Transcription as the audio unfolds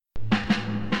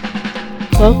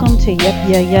Welcome to Yep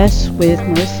Yeah Yes with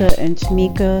Marissa and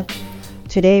Tamika.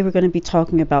 Today we're going to be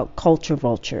talking about culture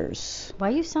vultures. Why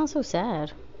you sound so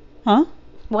sad? Huh?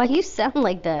 Why you sound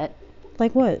like that?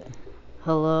 Like what?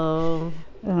 Hello.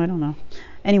 Oh, I don't know.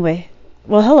 Anyway,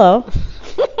 well, hello.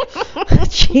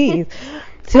 Jeez.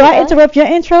 Do I interrupt your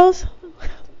intros?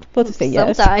 Supposed to say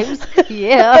yes. Sometimes,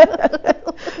 yeah.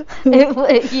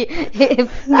 if you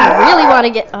really want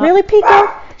to get... Really, Pico?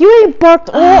 You ain't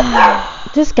barked all...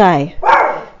 This guy.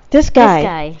 This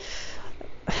guy.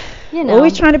 You know. Are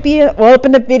we trying to be all up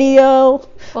in the video?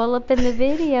 All up in the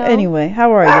video. Anyway,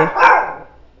 how are you?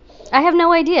 I have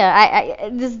no idea.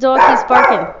 This dog keeps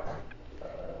barking.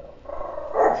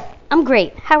 I'm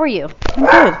great. How are you?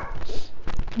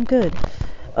 I'm good.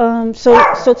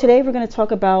 So today we're going to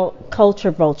talk about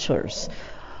culture vultures.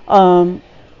 When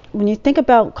you think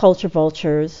about culture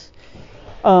vultures,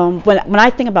 when I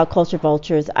think about culture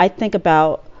vultures, I think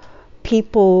about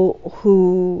people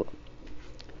who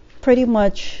pretty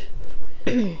much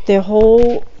their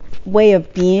whole way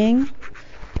of being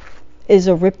is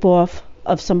a ripoff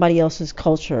of somebody else's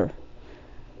culture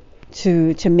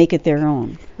to make it their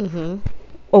own,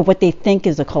 or what they think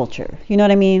is a culture. You know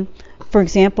what I mean? For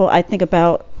example, I think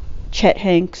about Chet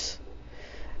Hanks.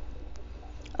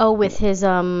 Oh, with his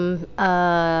soca,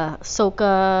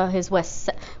 his West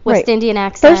Right. Indian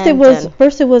accent.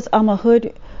 First it was I'm a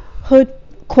hood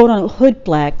quote unquote hood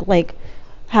black, like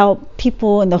how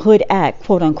people in the hood act,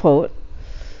 quote unquote,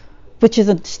 which is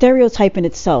a stereotype in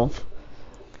itself,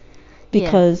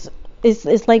 because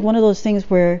it's like one of those things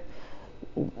where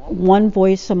one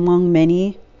voice among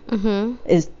many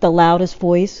is the loudest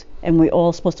voice, and we're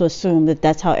all supposed to assume that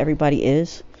that's how everybody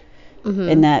is,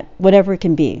 and that whatever it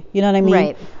can be, you know what I mean?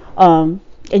 Right.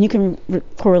 And you can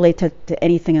correlate to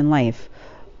anything in life.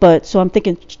 But so I'm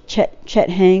thinking Chet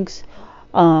Hanks.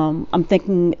 I'm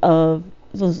thinking of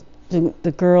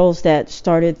the girls that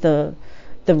started the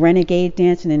renegade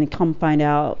dance, and then come find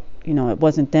out, it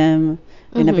wasn't them.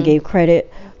 They never gave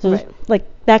credit. So Right. it's like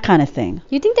that kind of thing.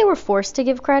 You think they were forced to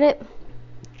give credit?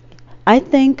 I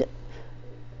think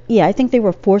they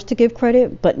were forced to give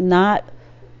credit, but not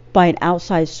by an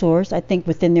outside source. I think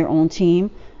within their own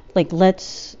team, like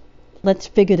let's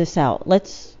figure this out.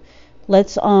 Let's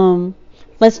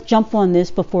jump on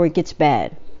this before it gets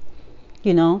bad.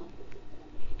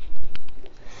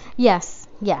 Yes.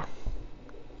 Yeah.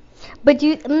 But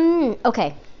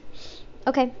okay.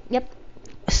 Okay. Yep.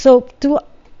 So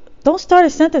don't start a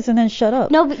sentence and then shut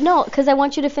up. No, because I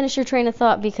want you to finish your train of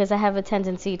thought, because I have a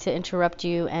tendency to interrupt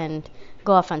you and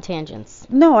go off on tangents.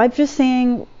 No, I'm just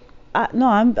saying.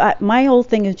 My whole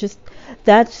thing is just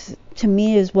that's, to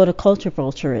me, is what a culture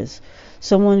vulture is.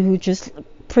 Someone who just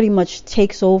pretty much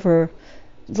takes over,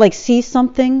 like sees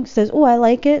something, says, "Oh, I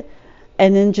like it,"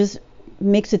 and then just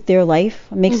makes it their life,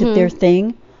 makes it their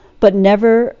thing, but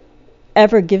never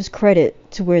ever gives credit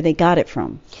to where they got it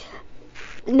from.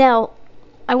 Now,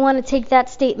 I want to take that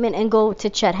statement and go to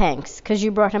Chet Hanks, because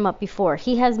you brought him up before.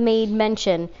 He has made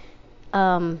mention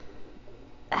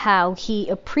how he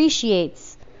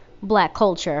appreciates black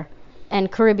culture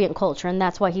and Caribbean culture, and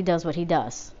that's why he does what he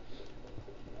does.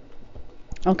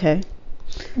 Okay.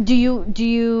 Do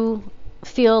you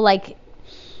feel like...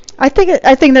 I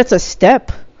think that's a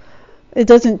step. It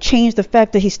doesn't change the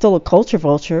fact that he's still a culture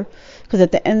vulture, because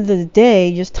at the end of the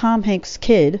day, just Tom Hanks'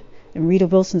 kid and Rita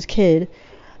Wilson's kid,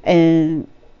 and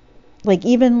like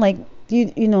even like he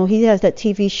has that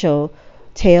TV show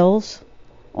Tales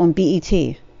on BET,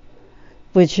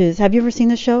 which is, have you ever seen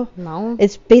the show? No.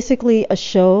 It's basically a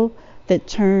show that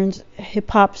turns hip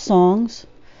hop songs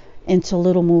into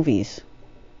little movies.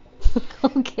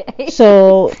 Okay.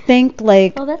 So think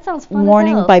like that sounds fun.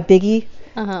 Morning by Biggie.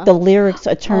 The lyrics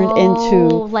are turned into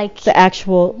like the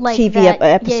actual TV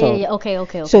episode. Yeah.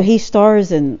 Okay. So he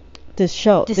stars in this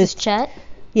show. This is Chet?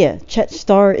 Yeah, Chet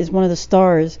is one of the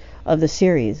stars of the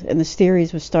series, and the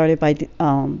series was started by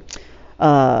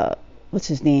what's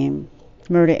his name?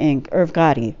 Murder Inc. Irv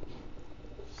Gotti.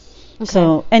 Okay.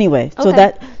 So anyway,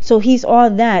 so he's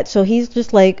on that. So he's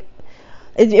just like,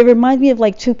 it reminds me of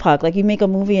like Tupac. Like you make a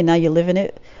movie and now you live in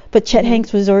it. But Chet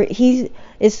Hanks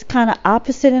is kind of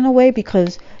opposite in a way,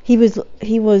 because he was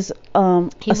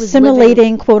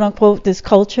assimilating, quote unquote, this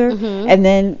culture, and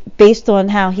then based on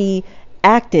how he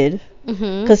acted,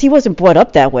 because he wasn't brought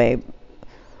up that way.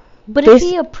 But if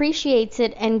he appreciates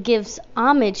it and gives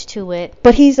homage to it.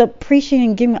 But he's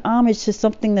appreciating, giving homage to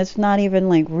something that's not even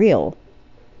like real.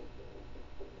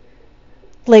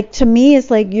 Like to me, it's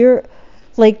like you're.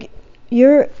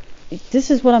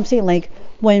 This is what I'm saying. Like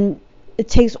when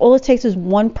all it takes is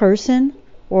one person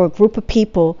or a group of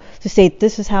people to say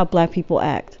this is how black people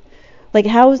act, Like,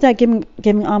 how is that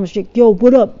giving homage? Like, yo,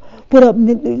 what up? What up?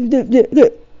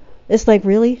 It's like,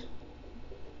 really?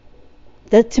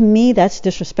 That, to me, that's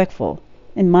disrespectful,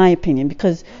 in my opinion,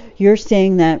 because you're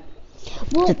saying that,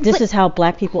 Well, this is how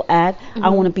black people act. I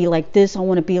want to be like this. I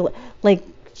want to be like.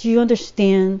 Do you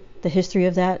understand the history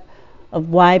of that? Of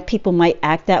why people might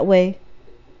act that way?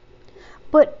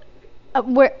 But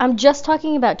I'm just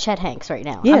talking about Chet Hanks right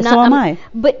now. Yeah, so am I.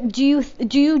 But do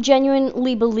you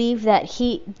genuinely believe that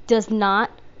he does not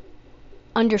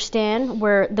understand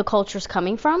where the culture's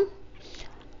coming from?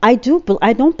 I do.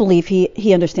 I don't believe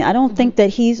he understands. I don't think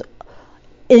that he's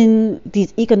in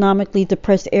these economically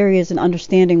depressed areas and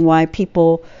understanding why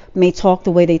people may talk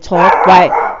the way they talk,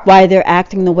 why they're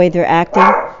acting the way they're acting.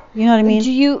 You know what I mean?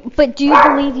 Do you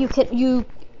believe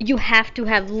you have to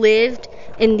have lived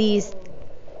in these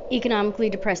economically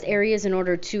depressed areas in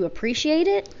order to appreciate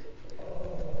it?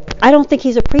 I don't think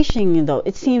he's appreciating it, though.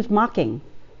 It seems mocking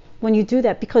when you do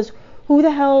that, because who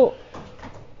the hell,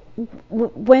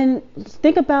 when,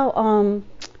 think about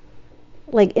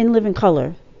like In Living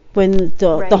Color, when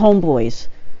the homeboys,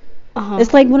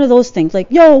 it's like one of those things, like,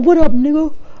 yo, what up,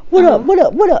 nigga, what up, what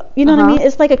up, what up, you know what I mean?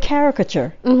 It's like a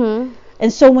caricature.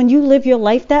 And so when you live your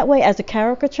life that way as a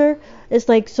caricature, it's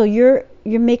like, so you're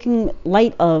making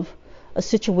light of a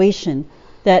situation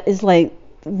that is like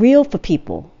real for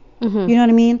people. You know what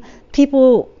I mean?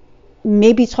 People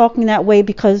may be talking that way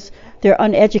because they're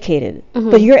uneducated,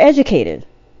 but you're educated.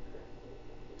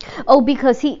 Oh,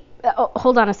 because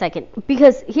hold on a second.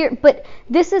 Because but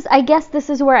I guess this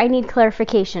is where I need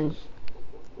clarification.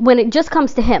 When it just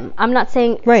comes to him, I'm not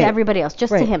saying to everybody else,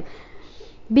 just to him.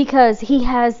 Because he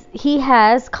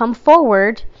has come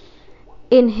forward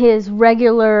in his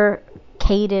regular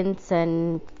cadence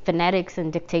and phonetics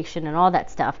and dictation and all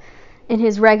that stuff, in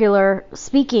his regular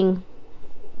speaking,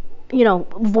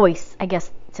 voice, I guess,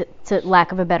 to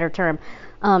lack of a better term.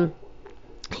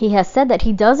 He has said that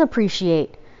he does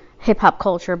appreciate hip hop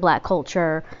culture, black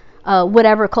culture,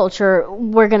 whatever culture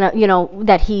we're gonna,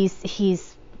 that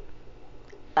he's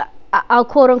I'll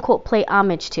quote unquote play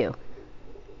homage to.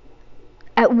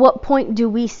 At what point do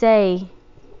we say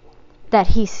that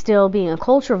he's still being a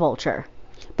culture vulture?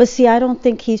 But see, I don't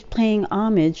think he's paying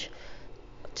homage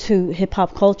to hip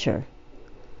hop culture,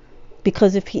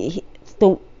 because if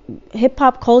the hip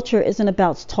hop culture isn't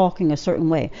about talking a certain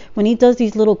way. When he does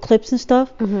these little clips and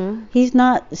stuff, he's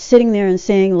not sitting there and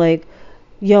saying like,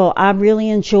 yo, I really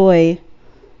enjoy,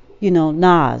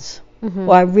 Nas,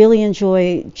 or I really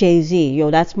enjoy Jay-Z.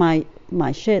 Yo, that's my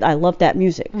shit. I love that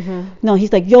music. No,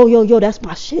 he's like, yo, that's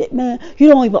my shit, man. You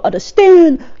don't even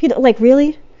understand. Like,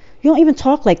 really? You don't even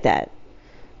talk like that.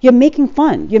 You're making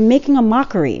fun. You're making a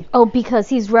mockery. Oh, because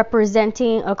he's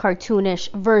representing a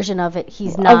cartoonish version of it.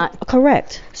 He's not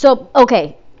correct. So,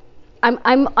 okay,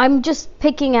 I'm just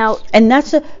picking out. And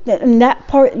that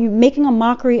part, you're making a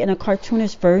mockery and a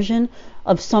cartoonish version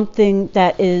of something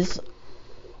that is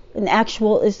an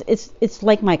actual. It's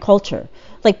like my culture.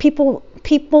 Like people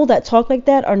that talk like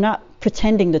that are not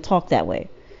pretending to talk that way.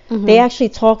 They actually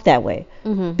talk that way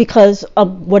because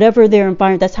of whatever their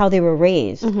environment. That's how they were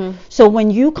raised. So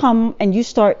when you come and you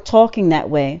start talking that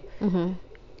way, from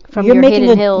your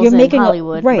hidden hills in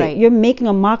Hollywood, right? You're making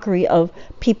a mockery of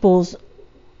people's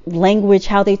language,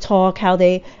 how they talk, how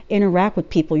they interact with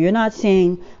people. You're not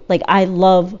saying like, I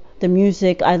love the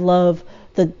music, I love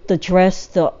the dress,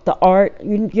 the art.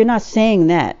 You're not saying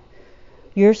that.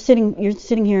 You're sitting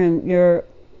here and you're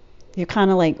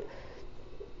kind of like.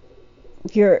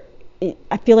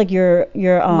 I feel like you're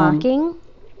mocking.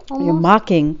 Almost? You're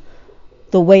mocking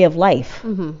the way of life.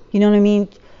 You know what I mean?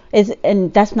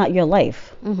 And that's not your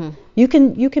life. You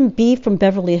can be from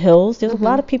Beverly Hills. There's a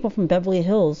lot of people from Beverly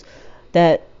Hills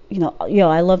that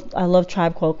I love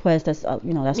Tribe Called Quest. That's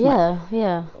that's yeah.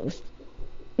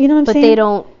 You know what I'm but saying?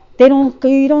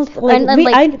 You don't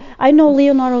like. I know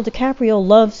Leonardo DiCaprio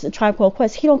loves Tribe Called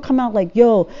Quest. He don't come out like,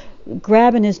 yo,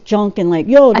 grabbing his junk and like,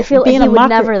 yo, I feel being he would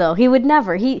never though. He would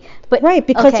never. Right,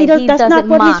 because okay, that's not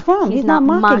what he's from. He's not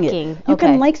mocking it. You okay.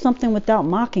 can like something without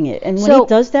mocking it. And when he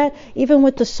does that, even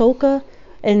with the soca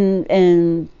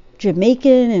and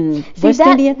Jamaican and West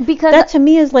Indian, because that to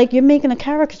me is like you're making a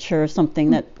caricature or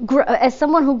something. That as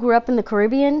someone who grew up in the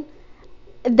Caribbean,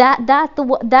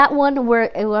 that one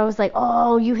where I was like,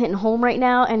 oh, you hitting home right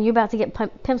now and you're about to get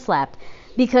pimp slapped,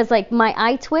 because like my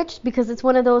eye twitched, because it's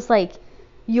one of those like,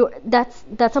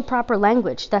 that's a proper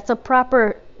language, that's a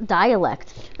proper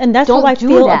dialect, and that's how I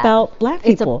feel about black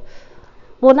people.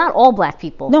 Well, not all black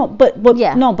people. No,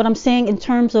 but I'm saying in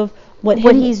terms of what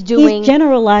he's doing, he's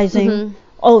generalizing.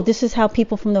 Oh, this is how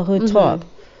people from the hood talk.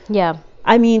 Yeah.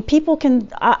 I mean, people can.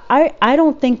 I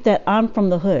don't think that I'm from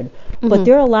the hood, But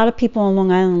there are a lot of people on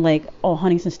Long Island like, oh,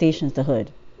 Huntington Station is the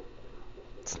hood.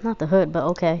 It's not the hood, but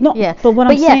okay. No, yeah. But what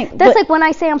I'm saying, that's like when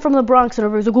I say I'm from the Bronx, and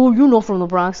everybody's like, "Oh, you know from the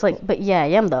Bronx." Like, but yeah, I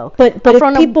am though. But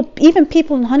if people, even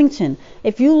people in Huntington,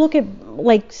 if you look at,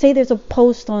 like, say there's a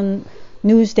post on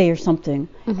Newsday or something,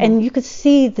 and you could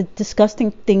see the disgusting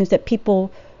things that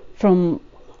people from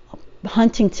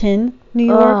Huntington, New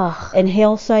York, and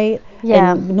Halesite,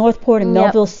 and Northport and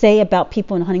Melville say about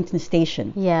people in Huntington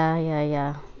Station.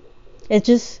 Yeah. It's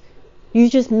just, you're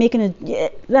just making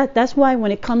that's why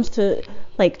when it comes to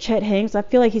like Chet Hanks, I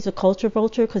feel like he's a culture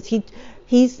vulture, because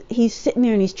he's sitting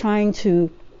there and he's trying to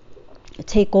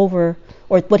take over,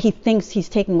 or what he thinks he's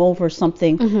taking over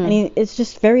something, and it's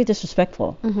just very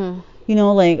disrespectful. You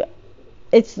know, like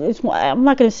it's I'm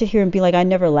not gonna sit here and be like I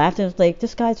never laughed. It's like,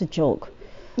 this guy's a joke.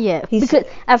 Yeah, because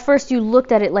at first you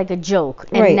looked at it like a joke,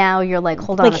 and now you're like,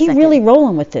 hold on a second. Like, he's really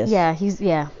rolling with this. Yeah, he's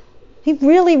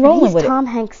really rolling with it. He's Tom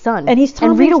Hanks' son. And he's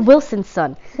Tom Rita Wilson's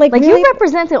son. Like really? You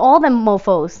represented all them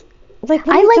mofos. Like,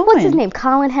 what are you doing? What's his name?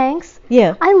 Colin Hanks?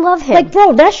 Yeah. I love him. Like,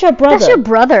 bro, that's your brother. That's your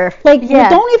brother. Like,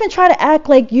 don't even try to act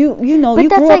like you know, you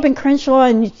grew up in Crenshaw,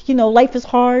 and, you know, life is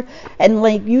hard, and,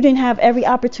 like, you didn't have every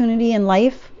opportunity in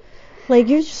life. Like,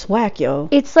 you're just whack, yo.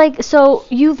 It's like, so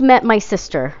you've met my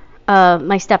sister,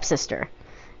 my stepsister.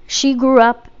 She grew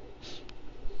up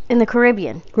in the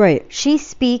Caribbean. Right. She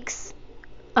speaks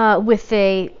with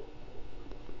a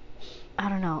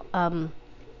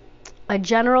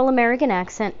general American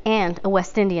accent and a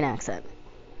West Indian accent.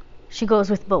 She goes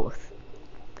with both.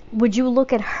 Would you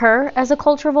look at her as a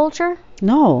culture vulture?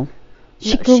 No.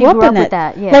 She grew up in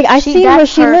that. Yeah. Like, I see where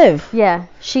she live. Yeah.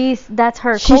 That's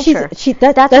her culture.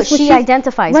 That's what she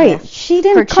identifies with. She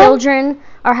didn't Her children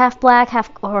are half black,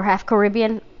 half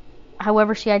Caribbean,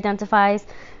 however she identifies.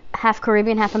 Half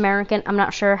Caribbean, half American. I'm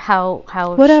not sure how.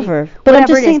 Whatever. But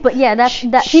whatever it is. But yeah, that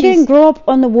she didn't grow up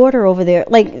on the water over there.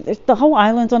 Like, the whole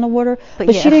island's on the water.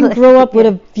 But she didn't grow up with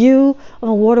a view of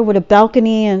the water with a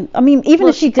balcony. And I mean, even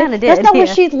if she did, that's not where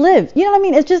she lived. You know what I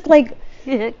mean? It's just like.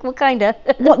 What kind of?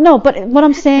 Well, no, but what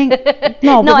I'm saying.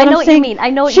 No, I know what you mean. I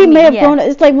know what you mean. She may have grown.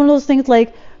 It's like one of those things.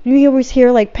 Like, you always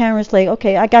hear like parents like,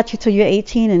 okay, I got you till you're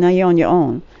 18, and now you're on your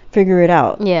own. Figure it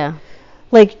out. Yeah.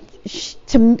 Like.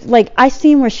 Like, I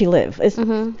seen where she live.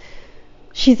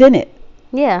 She's in it.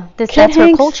 Yeah, that's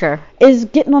her culture. Is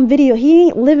getting on video. He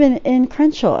ain't living in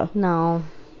Crenshaw. No.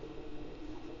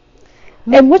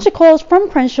 And what you call is from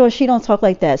Crenshaw. She don't talk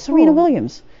like that. Serena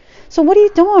Williams. So what are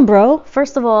you doing, bro?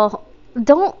 First of all,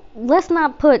 let's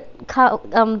not put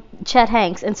Chet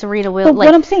Hanks and Serena Williams. But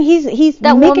what I'm saying, he's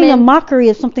making a mockery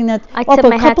of something that's off a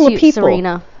couple of people.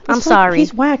 Serena. I'm sorry.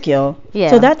 He's whack, yo. Yeah.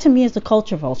 So that to me is the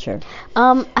culture vulture.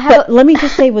 But let me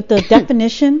just say with the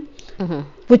definition,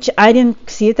 which I didn't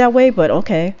see it that way, but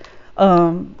okay.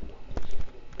 And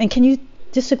can you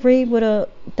disagree with a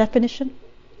definition?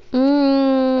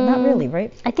 Not really,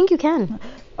 right? I think you can.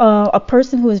 A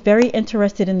person who is very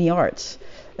interested in the arts,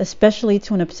 especially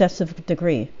to an obsessive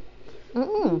degree.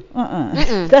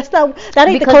 That's not. That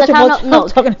ain't because the culture vulture I'm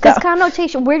talking about. Because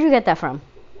connotation. Where did you get that from?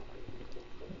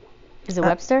 Is it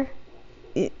Webster?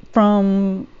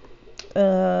 From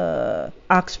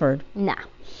Oxford. Nah.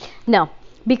 No.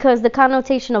 Because the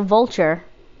connotation of vulture,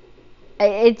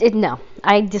 no.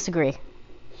 I disagree.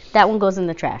 That one goes in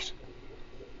the trash.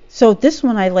 So this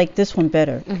one, I like this one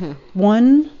better.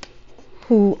 One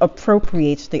who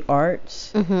appropriates the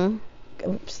arts.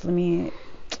 Oops, damn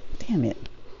it.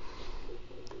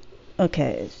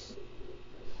 Okay.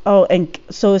 Oh, and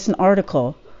so it's an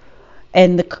article.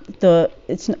 And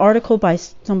it's an article by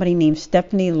somebody named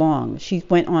Stephanie Long. She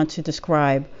went on to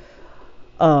describe.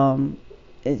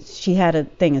 She had a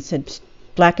thing. It said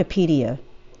Blackopedia,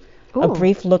 a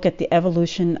brief look at the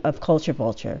evolution of culture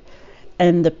vulture,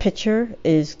 and the picture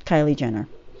is Kylie Jenner.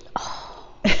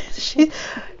 She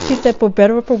said, for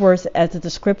better or for worse, as a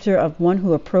descriptor of one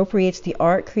who appropriates the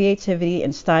art, creativity,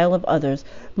 and style of others,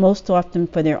 most often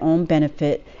for their own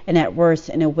benefit, and at worst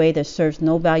in a way that serves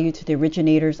no value to the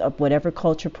originators of whatever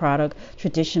culture, product,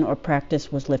 tradition, or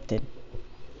practice was lifted.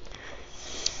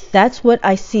 That's what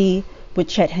I see with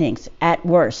Chet Hanks, at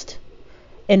worst,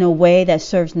 in a way that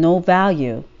serves no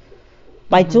value.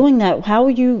 By doing that, how are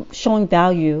you showing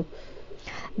value?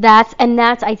 That's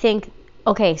I think,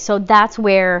 okay, so that's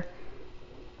where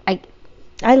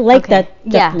I like that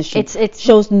definition. It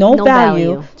shows no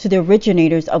value to the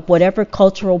originators of whatever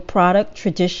cultural product,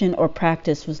 tradition, or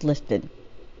practice was listed.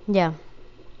 Yeah.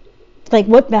 Like,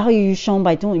 what value are you shown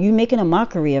by doing? You making a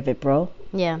mockery of it, bro.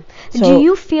 Yeah. So, do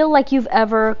you feel like you've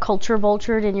ever culture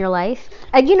vultured in your life?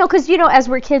 Because as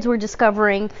we're kids, we're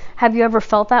discovering. Have you ever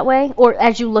felt that way, or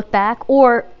as you look back,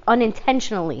 or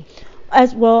unintentionally?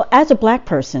 As a black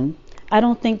person, I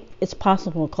don't think it's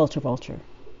possible to culture vulture,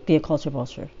 be a culture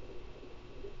vulture.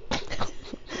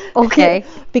 Okay.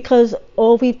 Because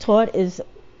all we've taught is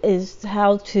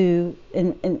how to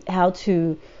and how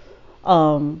to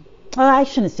well, I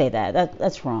shouldn't say that.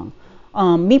 That's wrong.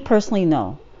 Me personally,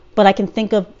 no. But I can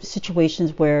think of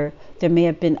situations where there may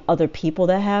have been other people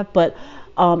that have. But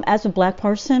as a black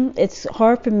person, it's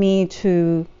hard for me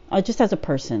to, just as a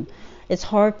person, it's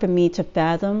hard for me to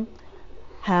fathom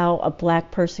how a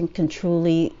black person can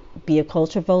truly be a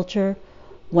culture vulture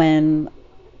when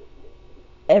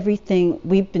everything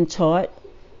we've been taught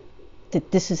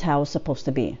that this is how it's supposed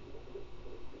to be.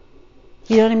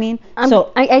 You know what I mean?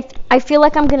 I feel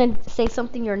like I'm gonna say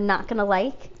something you're not gonna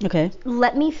like. Okay.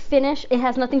 Let me finish. It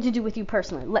has nothing to do with you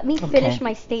personally. Let me finish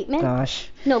my statement. Gosh.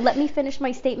 No, let me finish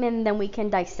my statement and then we can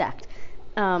dissect.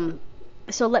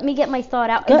 So let me get my thought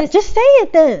out. Just say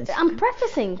it then. I'm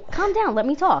prefacing. Calm down. Let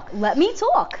me talk. Let me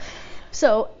talk.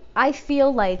 So I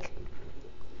feel like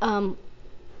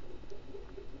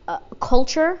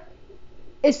culture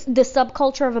is the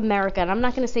subculture of America, and I'm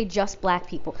not going to say just black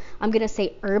people. I'm going to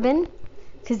say urban,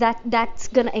 because that's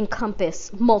going to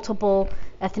encompass multiple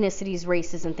ethnicities,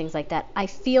 races, and things like that. I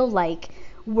feel like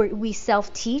we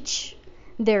self-teach.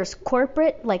 There's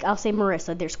corporate, like I'll say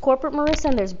Marissa. There's corporate Marissa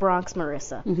and there's Bronx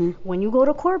Marissa. Mm-hmm. When you go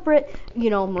to corporate,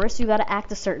 Marissa, you got to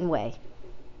act a certain way.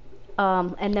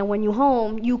 And then when you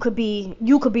home, you could be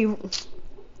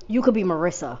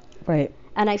Marissa. Right.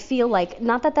 And I feel like,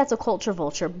 not that that's a culture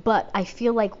vulture, but I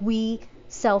feel like we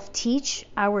self-teach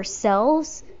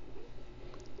ourselves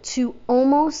to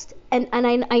almost, and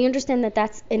I understand that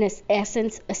that's in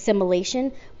essence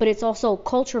assimilation, but it's also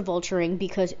culture vulturing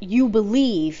because you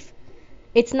believe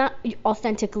it's not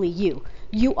authentically you.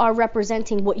 You are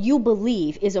representing what you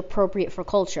believe is appropriate for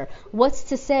culture. What's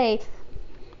to say,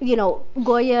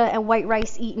 Goya and white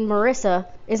rice eating Marissa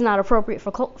is not appropriate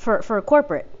for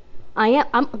corporate?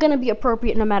 I'm going to be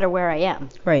appropriate no matter where I am.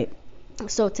 Right.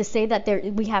 So to say that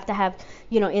we have to have,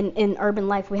 in urban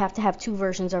life, we have to have two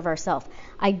versions of ourselves.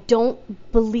 I don't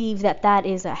believe that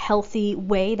is a healthy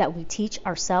way that we teach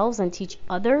ourselves and teach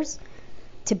others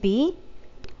to be.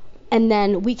 And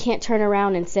then we can't turn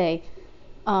around and say,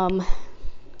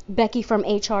 Becky from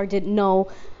HR didn't know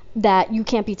that you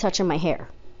can't be touching my hair.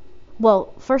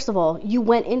 Well, first of all, you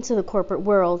went into the corporate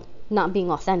world not being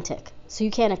authentic. So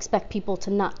you can't expect people to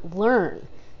not learn.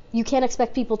 You can't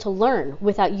expect people to learn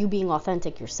without you being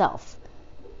authentic yourself.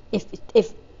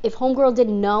 If homegirl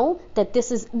didn't know that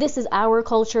this is our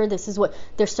culture, this is what,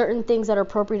 there's certain things that are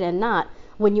appropriate and not,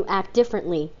 when you act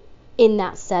differently in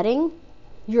that setting,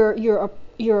 you're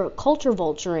culture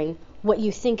vulturing what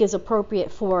you think is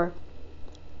appropriate for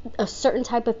a certain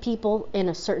type of people in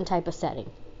a certain type of setting.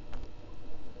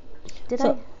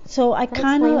 So I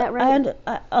kind of, right?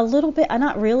 A little bit,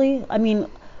 not really. I mean,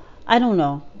 I don't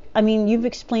know. I mean, you've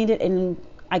explained it, and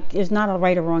there's not a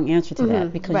right or wrong answer to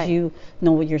that because right. You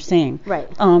know what you're saying. Right.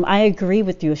 I agree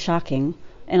with you. Shocking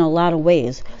in a lot of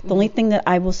ways. The only thing that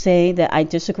I will say that I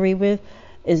disagree with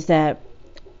is that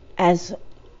as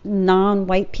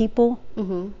non-white people,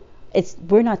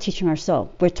 we're not teaching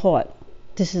ourselves. We're taught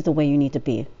this is the way you need to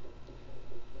be.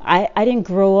 I didn't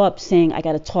grow up saying I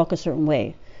got to talk a certain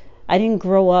way. I didn't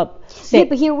grow up saying. Yeah,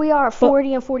 but here we are,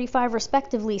 40 and 45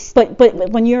 respectively. But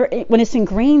when it's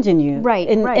ingrained in you, right,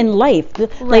 in life,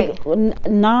 like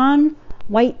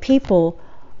non-white people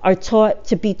are taught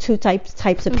to be two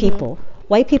types of people.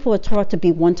 White people are taught to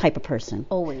be one type of person.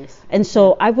 Always. And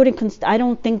so I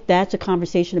don't think that's a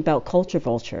conversation about culture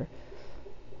vulture.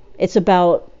 It's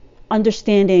about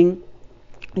understanding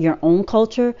your own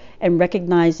culture and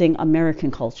recognizing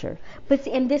American culture. But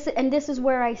this is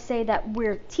where I say that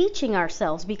we're teaching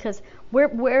ourselves because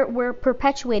we're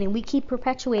perpetuating. We keep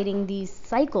perpetuating these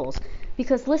cycles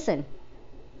because listen,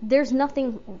 there's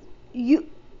nothing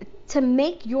to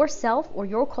make yourself or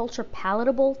your culture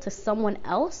palatable to someone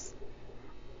else.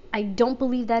 I don't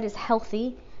believe that is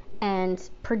healthy and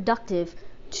productive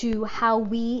to how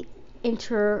we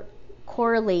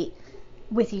intercorrelate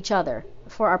with each other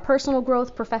for our personal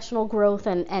growth, professional growth,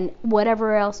 and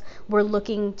whatever else we're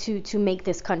looking to make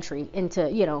this country into,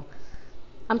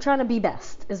 I'm trying to be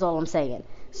best is all I'm saying.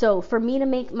 So for me to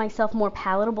make myself more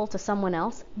palatable to someone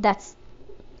else, that's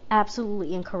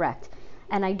absolutely incorrect.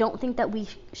 And I don't think that we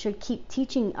should keep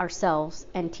teaching ourselves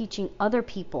and teaching other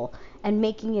people and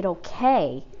making it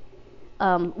okay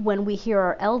when we hear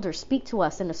our elders speak to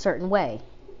us in a certain way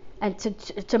and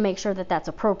to make sure that that's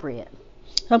appropriate.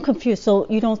 I'm confused. So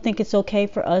you don't think it's okay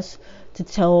for us to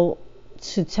tell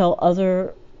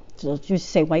other, you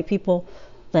say white people,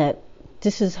 that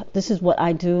this is what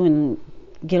I do and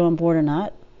get on board or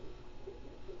not?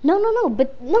 No.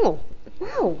 But no.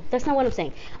 No, that's not what I'm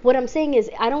saying. What I'm saying is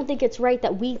I don't think it's right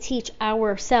that we teach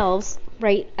ourselves,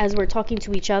 right, as we're talking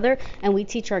to each other, and we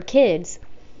teach our kids,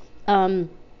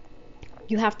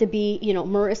 you have to be,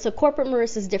 Marissa, corporate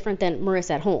Marissa is different than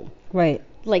Marissa at home. Right.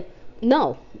 Like,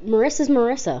 no, Marissa's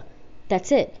Marissa.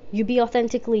 That's it. You be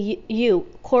authentically you,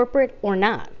 corporate or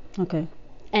not. Okay.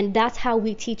 And that's how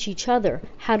we teach each other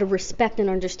how to respect and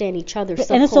understand each other's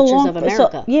subcultures of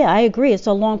America. Yeah, I agree. It's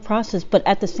a long process, but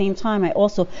at the same time, I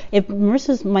also, if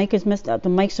Marissa's mic is messed up, the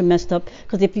mics are messed up,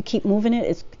 because if you keep moving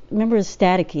it, remember it's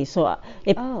staticky. So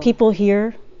if people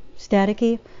hear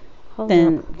staticky,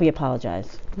 then we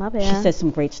apologize. My bad. She said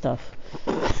some great stuff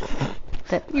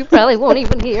that you probably won't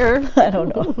even hear. I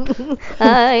don't know.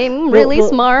 I'm really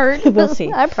smart. We'll see.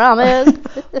 I promise.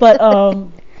 But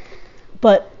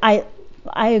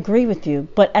I agree with you,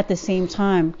 but at the same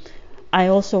time, I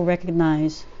also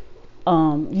recognize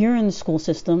you're in the school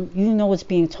system. You know what's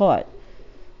being taught.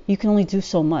 You can only do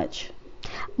so much.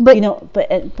 But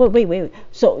but wait.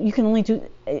 So you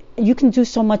can do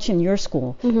so much in your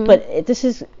school. Mm-hmm. But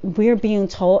we're being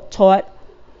taught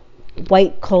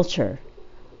white culture.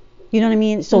 You know what I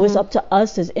mean? So it's up to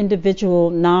us as individual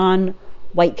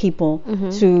non-white people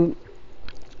to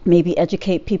maybe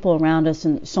educate people around us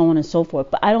and so on and so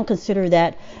forth. But I don't consider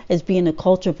that as being a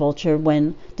culture vulture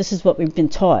when this is what we've been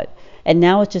taught. And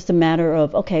now it's just a matter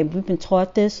of, okay, we've been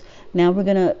taught this. Now we're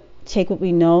going to take what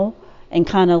we know and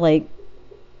kind of like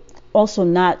also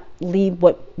not leave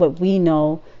what we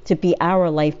know to be our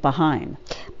life behind.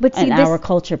 But see, our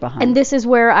culture behind. And this is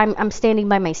where I'm standing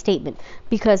by my statement,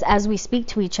 because as we speak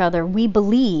to each other, we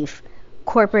believe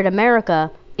corporate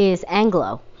America is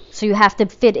Anglo. So you have to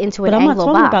fit into an Anglo box.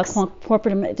 But I'm not talking about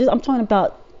corporate America. I'm talking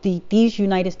about these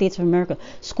United States of America.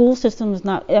 School system is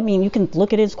not, I mean, you can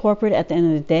look at it as corporate at the end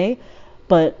of the day,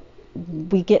 but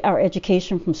we get our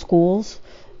education from schools.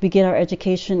 We get our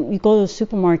education, you go to a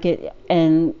supermarket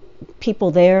and people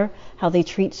there, how they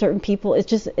treat certain people,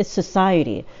 it's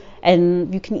society.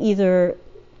 And you can either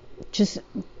just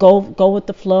go with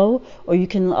the flow, or you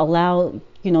can allow,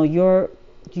 your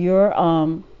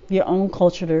own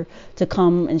culture to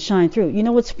come and shine through. You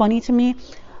know what's funny to me?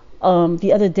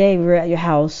 The other day we were at your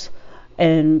house,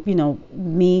 and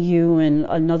me, you, and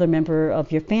another member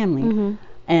of your family,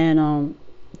 and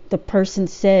the person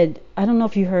said, I don't know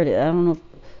if you heard it. I don't know.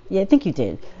 I think you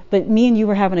did. But me and you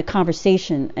were having a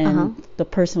conversation, and the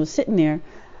person was sitting there,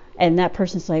 and that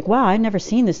person's like, "Wow, I've never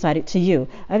seen this side to you.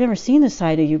 I've never seen this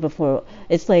side of you before."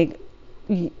 It's like,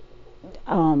 she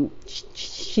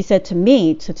said to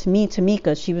me,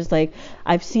 Tamika, she was like,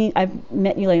 I've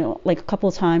met you like a couple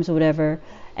of times or whatever,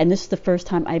 and this is the first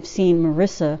time I've seen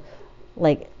Marissa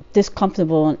like this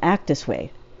comfortable and act this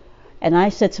way. And I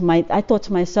thought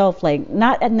to myself, like,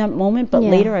 not at that moment, but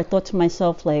later I thought to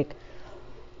myself, like,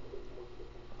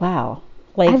 wow.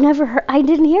 Like, I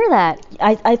didn't hear that.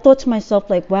 I thought to myself,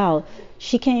 like, wow,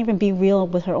 she can't even be real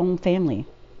with her own family.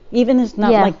 Even if it's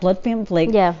not like blood family,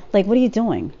 like, what are you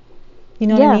doing? You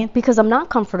know what I mean? Because I'm not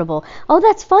comfortable. Oh,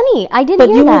 that's funny. I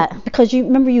didn't hear that. Because you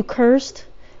remember you cursed?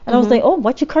 And I was like, oh,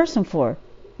 what you cursing for?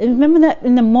 And remember that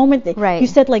in the moment that you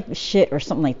said like shit or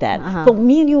something like that. But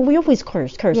me and you, we always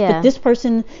curse. Yeah. But this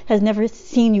person has never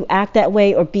seen you act that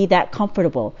way or be that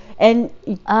comfortable. And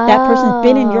that person's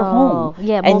been in your home.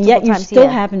 Yeah, and yet you still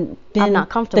haven't been I'm not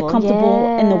comfortable.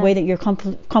 In the way that you're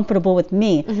comfortable with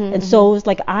me. And so it was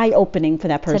like eye-opening for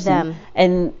that person. To them.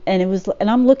 And it was, and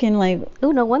I'm looking like,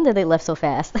 oh, no wonder they left so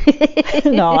fast.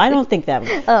 No, I don't think that.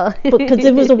 Oh. Because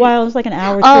it was a while. It was like an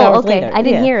hour, 2 hours later. I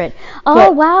didn't hear it.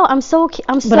 Oh, wow. I'm so.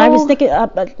 But I was thinking,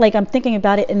 I'm thinking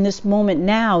about it in this moment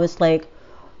now. It's like,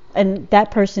 and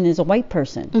that person is a white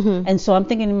person, and so I'm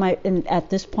thinking in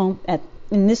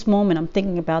this moment, I'm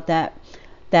thinking about that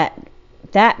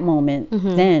moment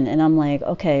then, and I'm like,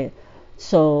 okay,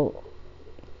 so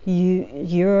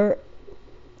you're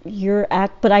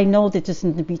but I know that this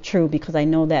isn't be true, because I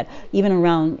know that even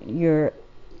around your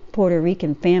Puerto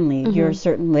Rican family, you're a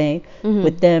certain way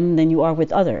with them than you are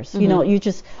with others. You know,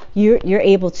 you're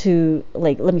able to,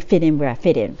 like, let me fit in where I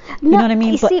fit in. You know what I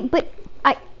mean?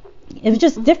 It was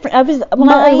just different. I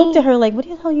looked at her like, what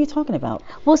the hell are you talking about?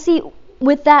 Well, see,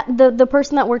 with that, the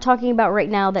person that we're talking about right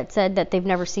now that said that they've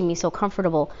never seen me so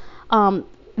comfortable,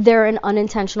 they're an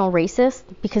unintentional racist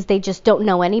because they just don't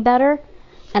know any better,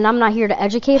 and I'm not here to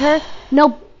educate her.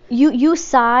 No, you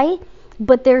sigh,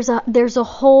 but there's a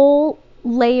whole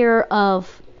layer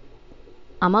of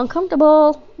I'm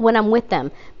uncomfortable when I'm with them,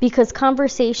 because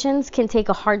conversations can take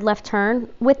a hard left turn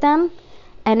with them,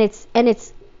 and it's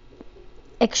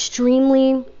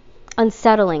extremely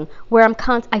unsettling, where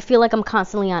I feel like I'm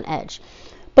constantly on edge.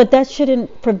 But that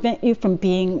shouldn't prevent you from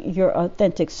being your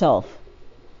authentic self.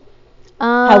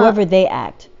 however they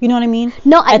act. You know what I mean?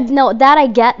 No, no, that I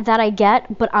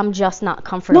get, but I'm just not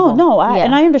comfortable. No,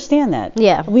 and I understand that.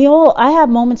 Yeah. I have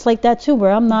moments like that too,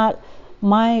 where I'm not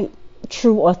my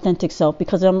true authentic self,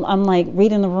 because I'm like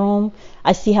reading the room.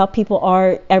 I see how people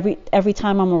are every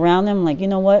time I'm around them. I'm like, you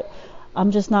know what? I'm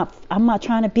not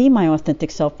trying to be my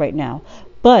authentic self right now.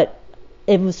 But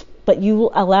you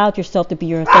allowed yourself to be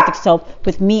your authentic self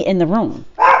with me in the room.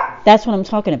 That's what I'm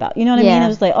talking about. You know what I mean? It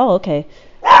was like, oh, okay.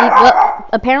 Well,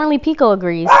 apparently Pico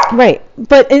agrees. Right.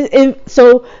 But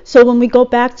so when we go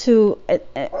back to,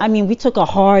 I mean, we took a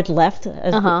hard left,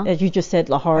 as you just said,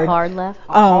 a hard left.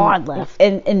 Hard left.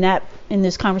 In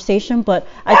this conversation, but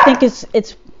I think it's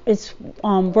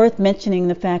worth mentioning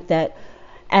the fact that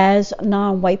as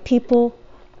non-white people,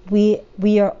 we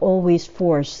are always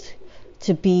forced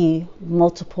to be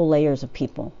multiple layers of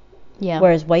people. Yeah.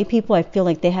 Whereas white people, I feel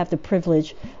like they have the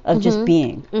privilege of just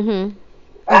being.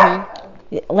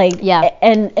 Like, yeah.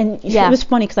 And it was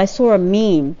funny because I saw a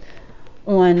meme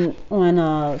on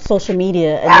social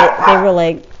media, and they were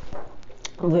like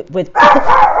with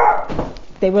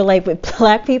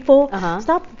black people.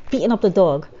 Stop beating up the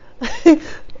dog.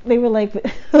 They were like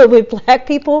with black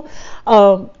people.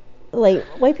 Like,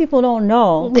 white people don't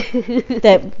know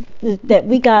that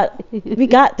we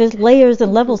got there's layers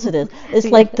and levels to this. It's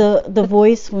like the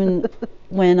voice when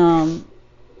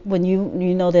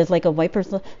you know there's like a white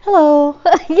person, hello,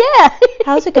 yeah,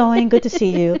 how's it going, good to see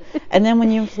you, and then when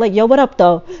you're like, yo, what up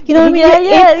though, you know what I mean?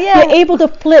 Yeah. You're able to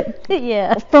flip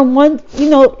from one, you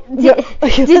know.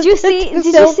 Did you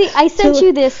see I sent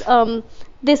you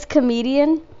this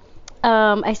comedian,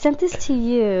 I sent this to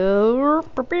you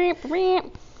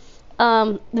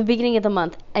the beginning of the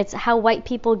month. It's how white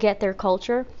people get their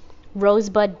culture.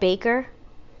 Rosebud Baker.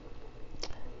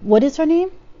 What is her name?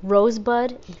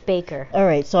 Rosebud Baker. All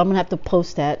right, so I'm gonna have to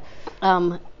post that.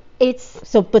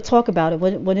 But talk about it.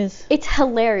 What is? It's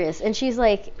hilarious, and she's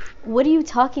like, "What are you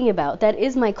talking about? That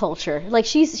is my culture." Like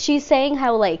she's saying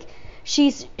how like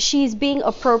she's being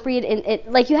appropriate in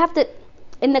it. Like you have to,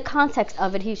 in the context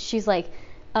of it. She's like,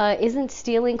 "Isn't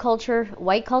stealing culture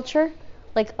white culture?"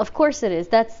 Like, of course it is.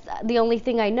 That's the only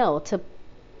thing I know, to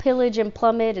pillage and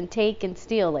plummet and take and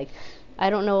steal. Like, I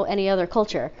don't know any other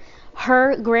culture.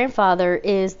 Her grandfather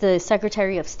is the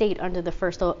Secretary of State under the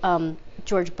first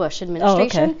George Bush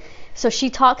administration. Oh, okay. So she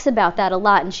talks about that a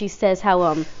lot, and she says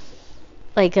how,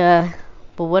 but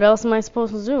what else am I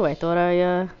supposed to do? I thought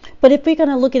But if we're going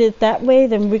to look at it that way,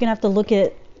 then we're going to have to look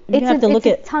at...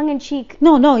 It's tongue-in-cheek.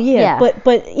 No, yeah.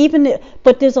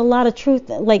 But there's a lot of truth.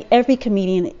 Like every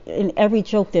comedian, in every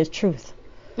joke, there's truth.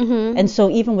 And so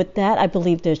even with that, I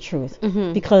believe there's truth.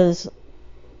 Because,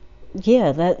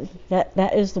 yeah,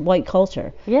 that is the white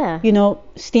culture. Yeah. You know,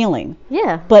 stealing.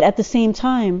 Yeah. But at the same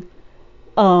time,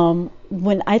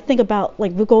 when I think about,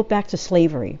 like, we'll go back to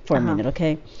slavery for a minute,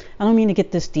 okay? I don't mean to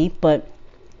get this deep, but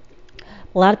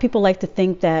a lot of people like to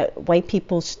think that white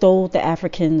people stole the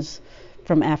Africans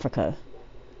from Africa.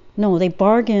 No, they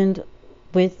bargained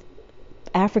with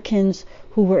Africans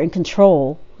who were in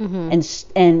control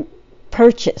and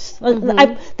purchased.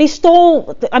 They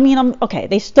stole. I mean,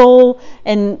 they stole,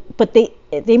 but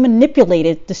they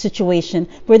manipulated the situation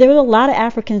where there were a lot of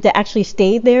Africans that actually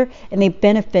stayed there and they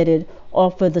benefited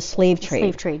off of the slave trade.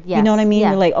 Slave trade, yes. You know what I mean? Yeah.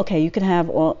 They're like, okay, you can have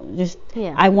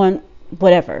I want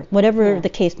whatever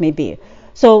the case may be.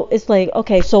 So it's like,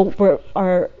 okay, so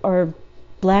our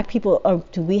Black people,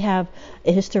 do we have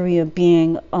a history of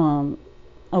being, are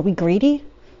we greedy?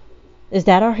 Is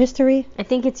that our history? I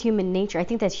think it's human nature. I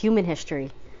think that's human history.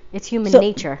 It's human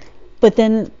nature. But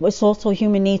then it's also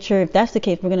human nature. If that's the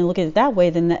case, we're going to look at it that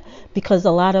way. Because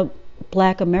a lot of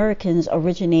Black Americans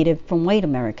originated from white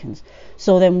Americans.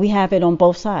 So then we have it on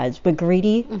both sides. We're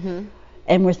greedy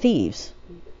and we're thieves.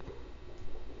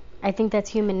 I think that's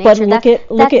human nature.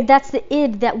 But that's the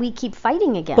id that we keep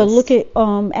fighting against. But look at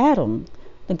Adam.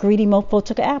 The greedy mofo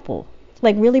took an apple.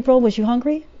 Like, really, bro? Was you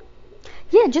hungry?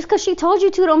 Yeah, just because she told you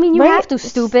to don't mean you have to,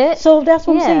 stupid. So that's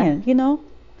what I'm saying, you know?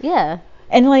 Yeah.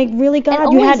 And like, really, God,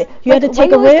 always, you had to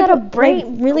take a rib.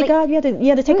 Really, God, you had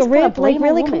to take a rib. Like,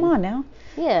 really, come on now.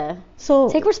 Yeah. So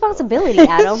take responsibility,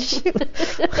 Adam.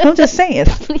 I'm just saying.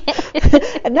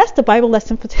 And that's the Bible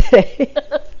lesson for today.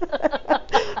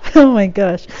 Oh my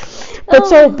gosh. But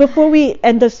so before we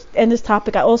end this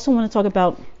topic, I also want to talk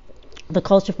about the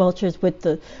culture vultures with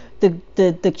the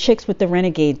chicks with the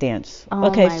renegade dance. Oh,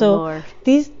 okay, my so Lord.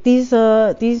 these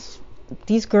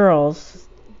girls,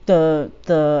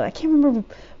 I can't remember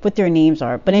what their names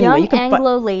are, but anyway, young you can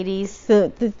Anglo ladies.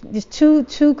 These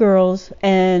two girls,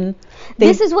 and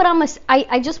this is what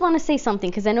I just want to say something,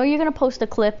 because I know you're gonna post a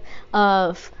clip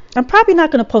of I'm probably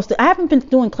not going to post it. I haven't been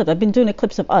doing clips. I've been doing the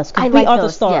clips of us because we are the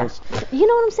stars. Yeah. You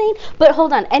know what I'm saying? But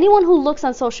hold on. Anyone who looks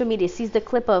on social media sees the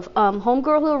clip of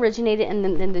Homegirl who originated and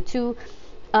then the two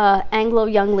Anglo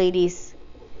young ladies.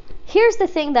 Here's the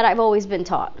thing that I've always been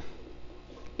taught.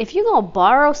 If you're going to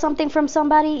borrow something from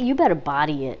somebody, you better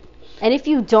body it. And if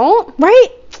you don't, right?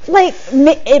 Like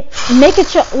make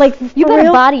it your, like you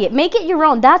better body it. Make it your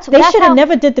own. They should have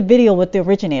never did the video with the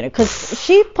originator because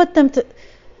she put them to.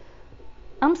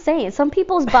 I'm saying some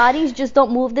people's bodies just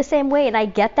don't move the same way, and I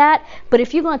get that. But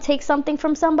if you're gonna take something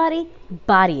from somebody,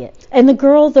 body it. And the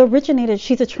girl, the originator,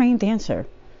 she's a trained dancer.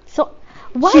 So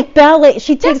what? She takes ballet.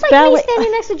 That's like me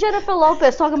standing next to Jennifer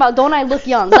Lopez talking about, don't I look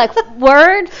young? Like,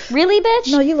 word? Really,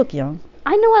 bitch? No, you look young.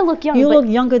 I know I look young. You look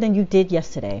younger than you did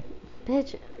yesterday.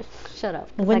 Bitch, shut up.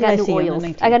 When did I got new oils.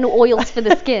 I got new oils for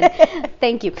the skin.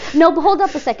 Thank you. No, but hold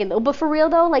up a second though. But for real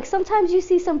though, like sometimes you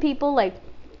see some people like,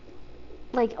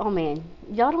 oh man,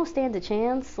 y'all don't stand a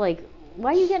chance. Like,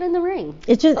 why you get in the ring?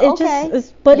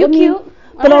 But you're cute.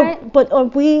 But are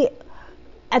we,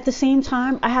 at the same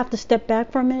time, I have to step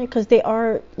back for a minute because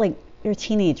they're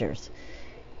teenagers.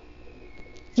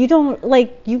 You don't,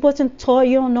 you wasn't taught,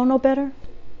 you don't know no better.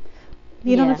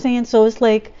 You know what I'm saying? So it's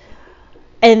like,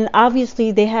 and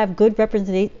obviously they have good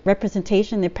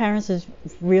representation. Their parents is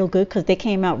real good because they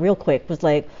came out real quick. Was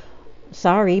like,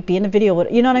 sorry, be in the video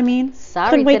with, you know what I mean?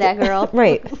 Sorry to that girl.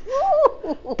 Right.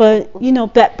 But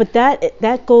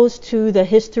that goes to the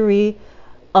history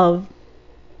of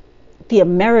the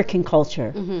American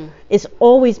culture. Mm-hmm. It's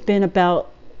always been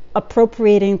about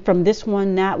appropriating from this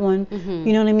one, that one. Mm-hmm.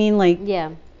 You know what I mean?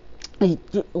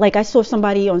 Like I saw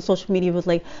somebody on social media was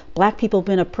like, black people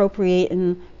been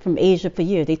appropriating from Asia for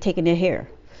years. They taking their hair.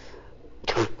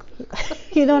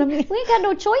 You know what I mean? We ain't got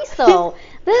no choice though.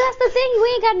 That's the thing. We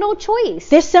ain't got no choice.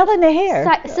 They're selling their hair.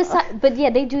 But yeah,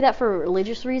 they do that for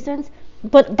religious reasons.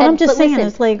 But I'm just saying, listen,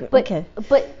 it's like, okay.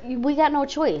 But we got no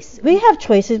choice. We have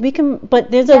choices. We can,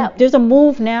 but there's a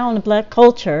move now in the black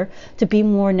culture to be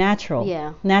more natural.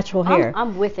 Yeah. Natural hair.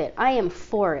 I'm with it. I am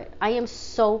for it. I am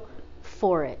so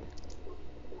for it.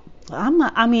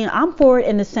 I'm for it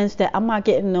in the sense that I'm not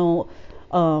getting no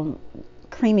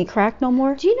creamy crack no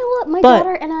more. Do you know what? My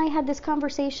daughter and I had this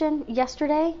conversation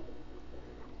yesterday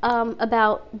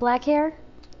about black hair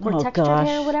or textured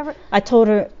hair or whatever. I told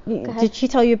her. Did she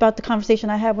tell you about the conversation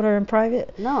I had with her in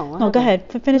private? No. No, go ahead.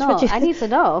 Finish what you said. I need to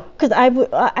know. Because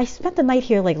I spent the night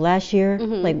here like last year,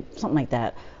 mm-hmm. like something like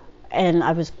that, and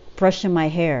I was brushing my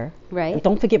hair. Right. And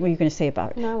don't forget what you're going to say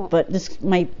about it. No. But this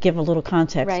might give a little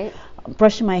context. Right.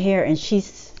 Brushing my hair, and she's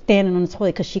standing on the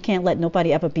toilet because she can't let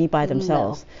nobody ever be by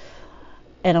themselves. No.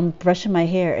 And I'm brushing my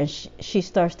hair, and she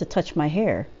starts to touch my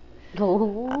hair.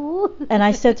 Oh. And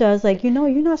I said to her, I was like, you're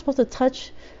not supposed to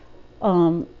touch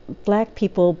black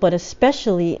people, but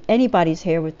especially anybody's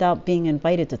hair without being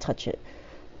invited to touch it.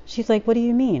 She's like, what do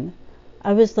you mean?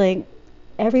 I was like,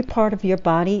 every part of your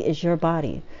body is your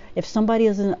body. If somebody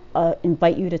doesn't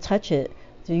invite you to touch it,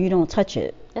 then you don't touch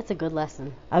it. That's a good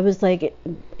lesson. I was like,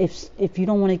 if you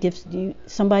don't want to give,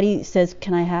 somebody says,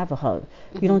 can I have a hug?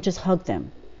 Mm-hmm. You don't just hug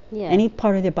them. Yeah. Any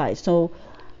part of their body. So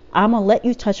I'm going to let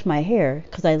you touch my hair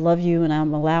because I love you and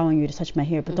I'm allowing you to touch my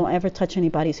hair. But mm-hmm. don't ever touch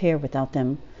anybody's hair without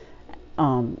them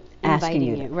asking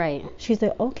you. Right. She's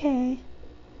like, okay.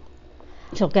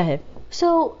 So go ahead.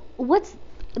 So what's,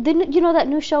 you know that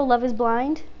new show, Love is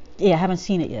Blind? Yeah, I haven't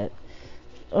seen it yet.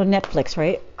 On Netflix,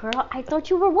 right? Girl, I thought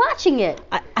you were watching it.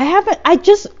 I haven't. I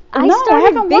started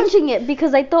binging it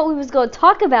because I thought we was going to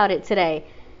talk about it today.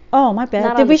 Oh, my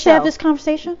bad. Did we have this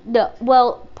conversation? No.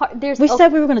 Well, we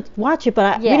said we were going to watch it,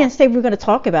 but we didn't say we were going to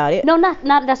talk about it. No, not.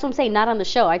 That's what I'm saying. Not on the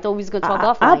show. I thought we was going to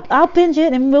talk offline. I'll binge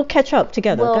it and we'll catch up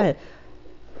together. Well, go ahead.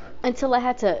 Until I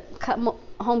had to cut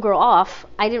Homegirl off,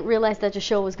 I didn't realize that the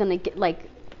show was going to get like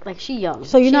she young.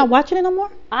 So you're not watching it no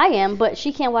more? I am, but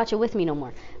she can't watch it with me no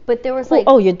more. But there was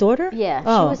your daughter? Yeah.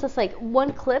 Oh. She was just like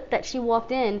one clip that she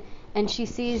walked in and she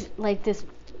sees like this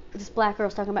black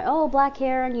girl's talking about, black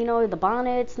hair and the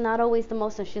bonnet's not always the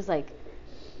most, and she's like,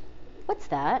 what's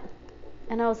that?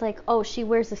 And I was like, she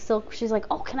wears the silk. She's like,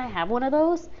 can I have one of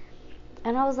those?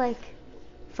 And I was like,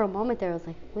 for a moment there, I was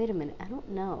like, wait a minute, I don't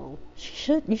know.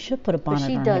 You should put a bonnet on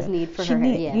her. But she does need for her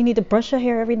hair, yeah. You need to brush her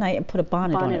hair every night and put a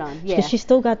bonnet on it. Yeah. Because she's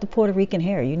still got the Puerto Rican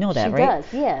hair. You know that, right?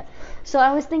 She does, yeah. So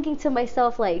I was thinking to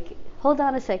myself, like, hold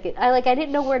on a second. I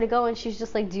didn't know where to go, and she's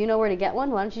just like, do you know where to get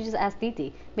one? Why don't you just ask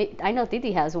Titi? I know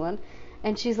Titi has one.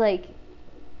 And she's like,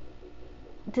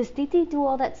 does Titi do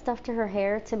all that stuff to her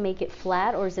hair to make it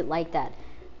flat, or is it like that?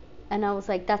 And I was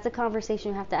like, that's a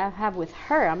conversation you have to have with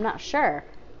her. I'm not sure.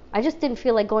 I just didn't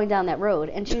feel like going down that road.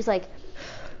 And she was like,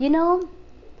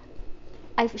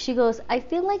 she goes, I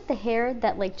feel like the hair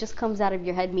that like just comes out of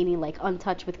your head, meaning like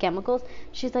untouched with chemicals.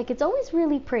 She's like, it's always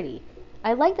really pretty.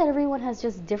 I like that everyone has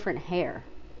just different hair.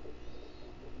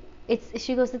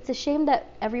 She goes, it's a shame that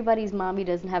everybody's mommy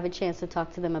doesn't have a chance to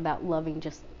talk to them about loving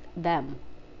just them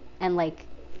and like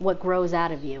what grows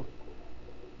out of you.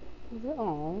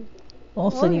 Oh. All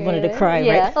of a sudden you wanted to cry,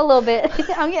 yeah, right? Yeah, a little bit.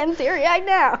 I'm getting teary-eyed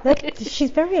now. She's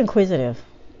very inquisitive.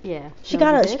 Yeah. She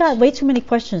got way too many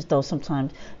questions though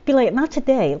sometimes. Be like, not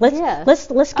today. Let's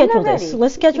schedule this.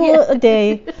 Let's schedule a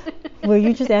day where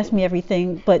you just ask me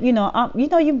everything. But you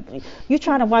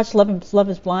trying to watch Love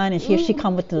is Blind, and here she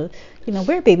come with the,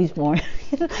 where baby's born.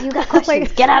 You got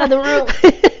questions. Get out of the room.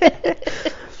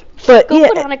 But go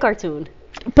put on a cartoon.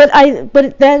 But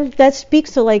that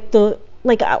speaks to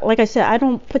like I said, I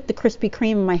don't put the Krispy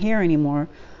Kreme in my hair anymore,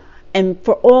 and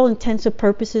for all intents and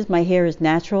purposes, my hair is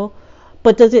natural.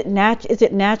 But is it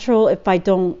natural if I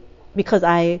don't, because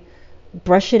I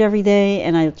brush it every day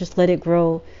and I just let it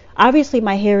grow? Obviously,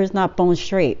 my hair is not bone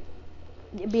straight.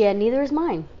 Yeah, neither is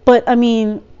mine. But I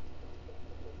mean,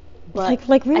 but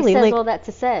like really, I says all that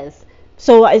to says.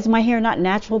 So is my hair not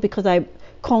natural because I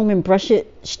comb and brush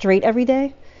it straight every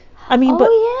day? I mean,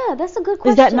 yeah, that's a good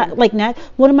question. Is that not like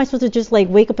what am I supposed to just like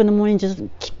wake up in the morning and just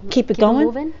keep it going?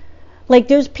 Moving? Like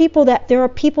there are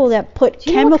people that put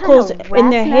chemicals in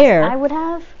their hair. I would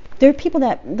have. There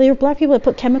are black people that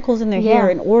put chemicals in their hair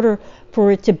in order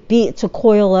for it to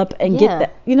coil up and get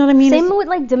that. You know what I mean? Same with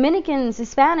like Dominicans,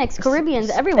 Hispanics, Caribbeans,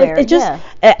 everywhere.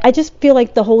 I just feel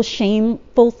like the whole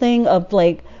shameful thing of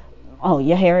like, oh,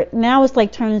 your hair now it's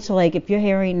like turned into like if your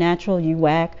hair ain't natural, you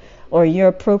whack, or you're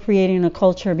appropriating a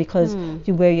culture because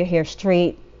you wear your hair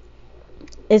straight.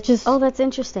 It's just. Oh, that's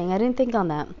interesting. I didn't think on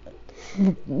that.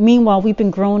 Meanwhile, we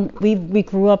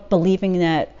grew up believing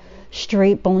that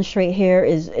bone straight hair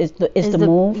is the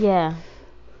move. Yeah.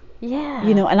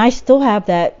 And I still have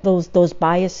those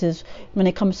biases when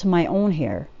it comes to my own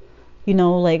hair.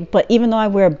 But even though I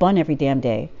wear a bun every damn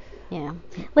day. Yeah.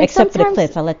 Except for the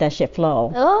clips, I let that shit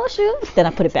flow. Oh shoot. Then I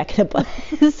put it back in the bun.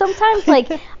 Sometimes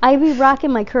I be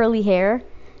rocking my curly hair,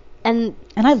 and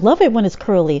I love it when it's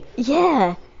curly.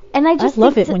 Yeah. And I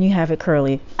love it when you have it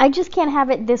curly. I just can't have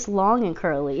it this long and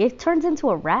curly. It turns into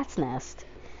a rat's nest.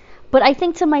 But I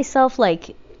think to myself,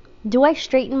 like, do I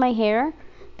straighten my hair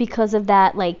because of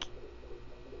that, like,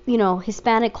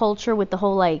 Hispanic culture with the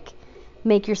whole, like,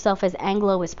 make yourself as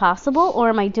Anglo as possible? Or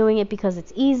am I doing it because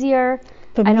it's easier?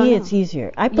 For me, it's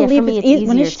easier. I believe it's easier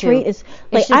when it's straight. It's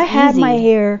like I have my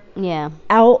hair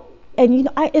out, and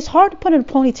it's hard to put in a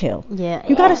ponytail. Yeah.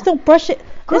 You gotta still brush it.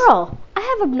 Girl, I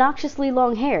have obnoxiously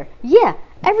long hair. Yeah,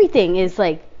 everything is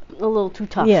like a little too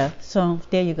tough. Yeah, so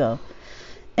there you go.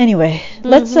 Anyway,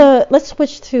 let's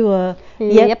switch to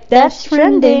yep, that's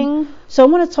trending. So I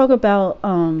want to talk about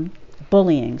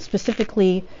bullying,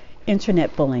 specifically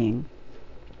internet bullying.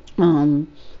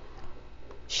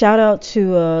 Shout out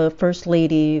to First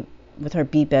Lady with her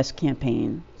Be Best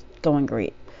campaign, going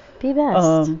great. Be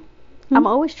best. I'm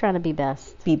always trying to be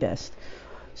best. Be best.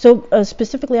 So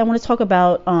specifically, I want to talk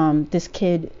about this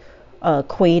kid,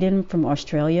 Quaden from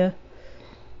Australia.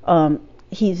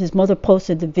 His mother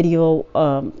posted the video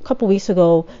a couple weeks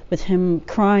ago with him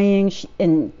crying,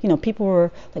 and people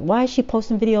were like, "Why is she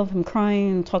posting video of him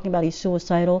crying and talking about he's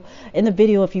suicidal?" In the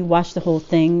video, if you watch the whole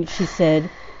thing,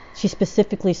 she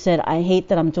specifically said, "I hate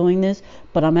that I'm doing this,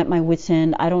 but I'm at my wit's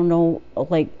end. I don't know,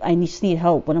 like I just need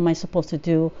help. What am I supposed to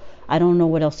do? I don't know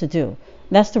what else to do."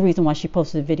 That's the reason why she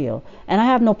posted the video, and I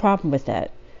have no problem with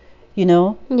that,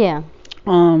 Yeah.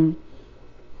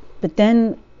 But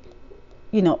then,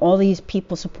 all these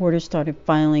people, supporters started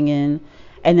filing in,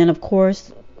 and then of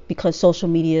course, because social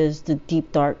media is the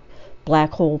deep dark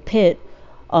black hole pit,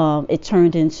 it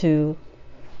turned into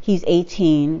he's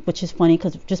 18, which is funny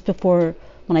because just before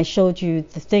when I showed you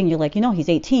the thing, you're like, he's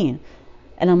 18,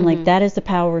 and I'm like, that is the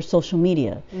power of social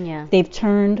media. Yeah. They've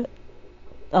turned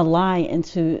a lie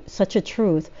into such a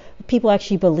truth that people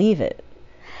actually believe it.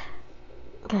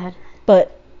 God.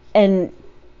 And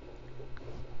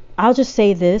I'll just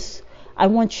say this. I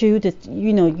want you to,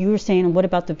 you were saying, what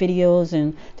about the videos?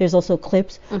 And there's also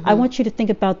clips. I want you to think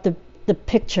about the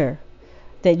picture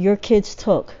that your kids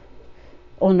took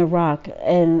on the rock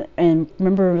and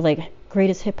remember, like,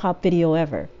 greatest hip hop video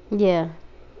ever. Yeah.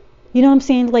 You know what I'm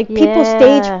saying? Like, people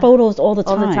stage photos all the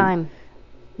time. All the time.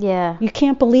 Yeah. You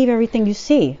can't believe everything you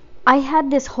see. I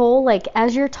had this whole, like,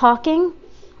 as you're talking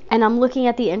and I'm looking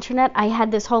at the internet, I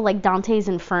had this whole, like, Dante's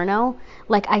Inferno.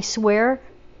 Like, I swear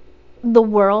the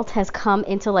world has come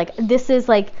into, like, this is,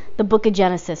 like, the book of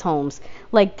Genesis, Holmes.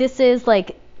 Like, this is,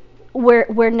 like,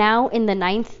 we're now in the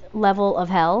 9th level of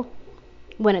hell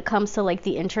when it comes to, like,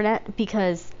 the internet,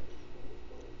 because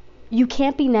you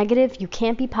can't be negative, you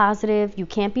can't be positive, you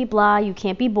can't be blah, you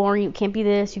can't be boring, you can't be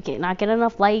this, you can't not get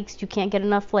enough likes, you can't get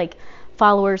enough like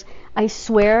followers. I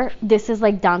swear this is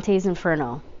like Dante's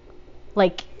Inferno.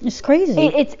 Like, it's crazy.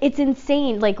 It's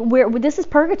insane. Like, this is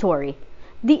purgatory.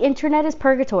 The internet is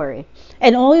purgatory.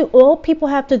 And all people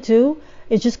have to do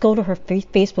is just go to her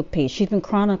Facebook page. She's been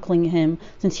chronicling him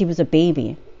since he was a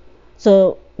baby.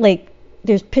 So, like,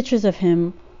 there's pictures of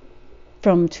him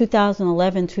from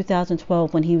 2011,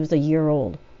 2012 when he was a year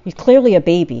old. He's clearly a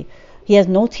baby. He has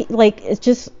no like, it's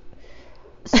just...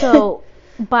 So,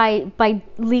 by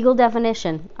legal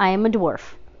definition, I am a dwarf.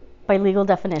 By legal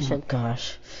definition. Oh,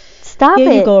 gosh. Stop it.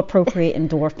 Here you go appropriating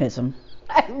dwarfism.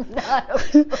 I'm not.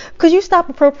 Could you stop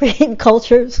appropriating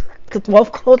cultures?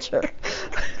 Dwarf culture.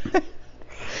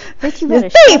 Bitch, you better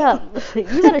shut up.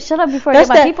 You better shut up before I get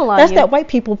my people on you. That's that white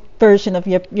people version of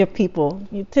your people.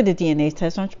 You did a DNA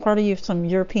test. Aren't you part of some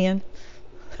European?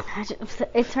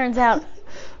 It turns out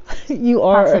you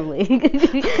are.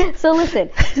 Possibly. So listen.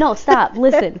 No, stop.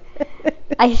 Listen.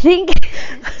 I think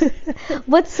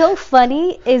what's so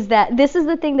funny is that this is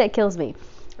the thing that kills me.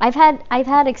 I've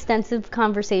had extensive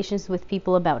conversations with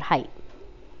people about height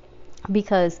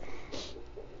because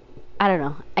I don't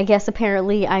know. I guess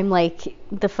apparently I'm like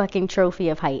the fucking trophy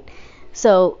of height.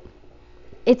 So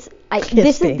this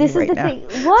is the thing.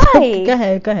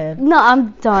 Why? Go ahead. No, I'm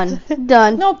done.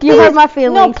 No, please, you hurt my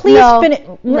feelings. No, please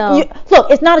finish. No. Look,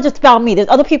 it's not just about me. There's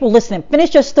other people listening.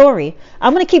 Finish your story.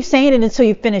 I'm gonna keep saying it until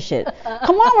you finish it.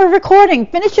 Come on, we're recording.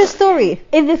 Finish your story.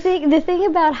 And the thing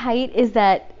about height is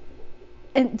that,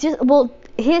 his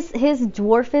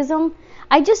dwarfism.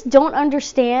 I just don't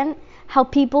understand how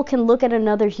people can look at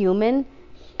another human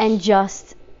and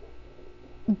just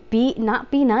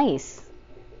not be nice.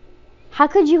 How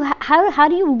could you? How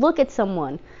do you look at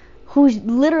someone who's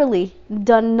literally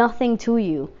done nothing to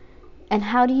you, and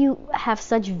how do you have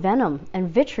such venom and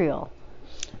vitriol?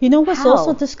 You know what's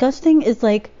also disgusting is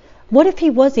like, what if he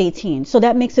was 18? So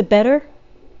that makes it better.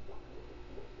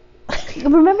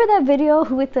 Remember that video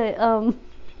with the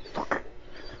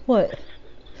What?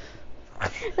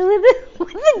 with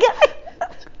the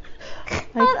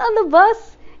guy on the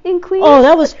bus in Queens? Oh,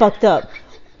 that was fucked up.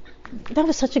 That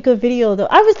was such a good video, though.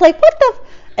 I was like, what the?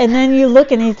 And then you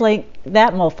look and he's like,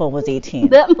 that mofo was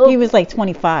 18. He was like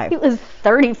 25. He was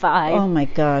 35. Oh my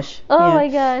gosh. Oh my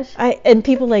gosh. And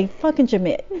people like, fucking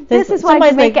Jamaica. This is why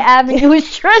Jamaica Avenue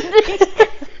is trending.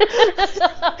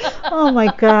 Oh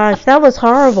my gosh, that was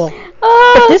horrible.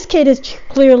 Oh. But this kid is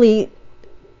clearly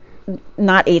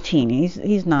not 18.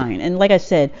 He's 9. And like I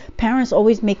said, parents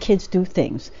always make kids do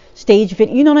things. Stage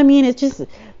video. You know what I mean?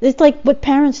 It's like what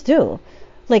parents do.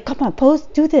 Like, come on,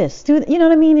 post, do this, you know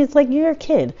what I mean? It's like you're a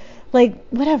kid, like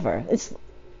whatever. It's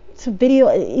a video.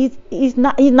 He's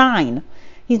 9.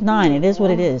 He's 9. It is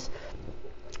what it is.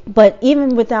 But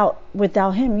even without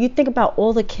him, you think about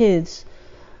all the kids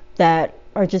that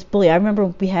are just bullied. I remember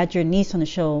we had your niece on the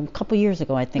show a couple years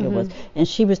ago, I think it was, and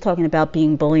she was talking about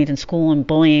being bullied in school and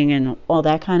bullying and all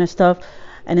that kind of stuff.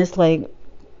 And it's like,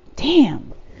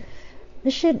 damn,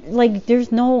 this shit. Like, you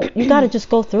got to just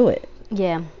go through it.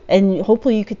 Yeah. And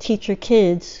hopefully you could teach your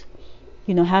kids,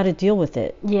 how to deal with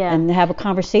it. Yeah. And have a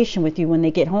conversation with you when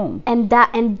they get home. And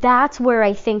that's where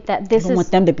I think that this is. I don't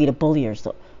want them to be the bulliers,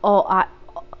 though. Oh,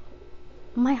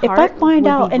 my heart. If I find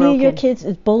out any of your kids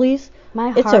is bullies,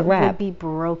 it's a wrap. Would be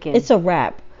broken. It's a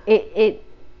wrap.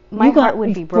 My heart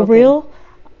would be broken. For real,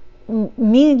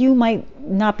 me and you might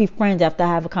not be friends after I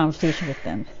have a conversation with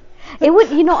them. It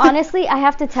would, honestly, I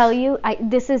have to tell you,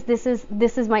 this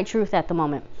is my truth at the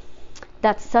moment.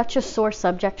 That's such a sore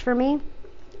subject for me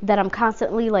that I'm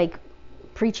constantly like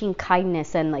preaching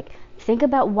kindness and like think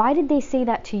about why did they say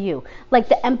that to you? Like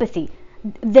the empathy.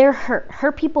 They're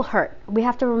hurt people hurt. We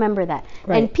have to remember that.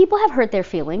 Right. And people have hurt their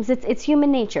feelings. It's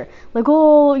human nature. Like,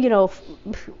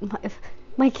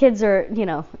 my kids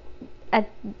are, at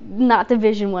not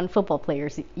Division I football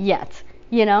players yet,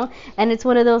 and it's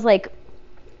one of those like,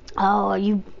 oh,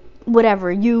 you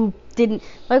didn't,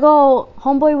 like, oh,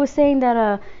 homeboy was saying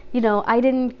that I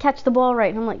didn't catch the ball right.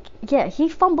 And I'm like, yeah, he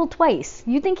fumbled twice.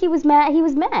 You think he was mad? He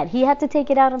was mad. He had to take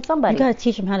it out on somebody. You gotta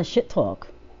teach him how to shit talk.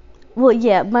 Well,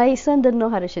 yeah, my son doesn't know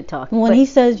how to shit talk. When he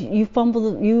says you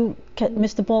fumbled, you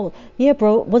missed the ball. Yeah,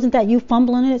 bro, wasn't that you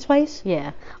fumbling it twice?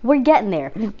 Yeah, we're getting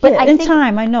there. But yeah,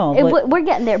 time, I know. We're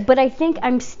getting there. But I think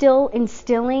I'm still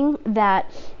instilling that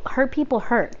hurt people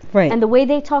hurt. Right. And the way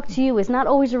they talk to you is not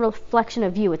always a reflection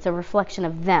of you. It's a reflection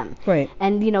of them. Right.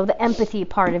 And, the empathy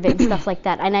part of it and stuff like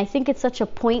that. And I think it's such a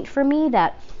point for me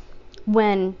that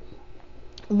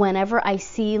whenever I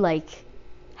see, like,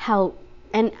 how...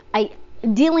 And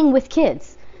dealing with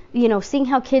kids, seeing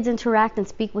how kids interact and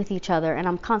speak with each other, and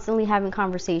I'm constantly having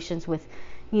conversations with,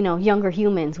 younger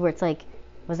humans where it's like,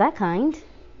 was that kind?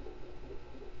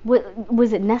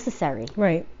 Was it necessary?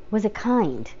 Right. Was it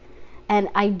kind? And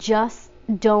I just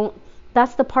don't,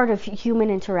 that's the part of human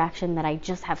interaction that I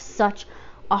just have such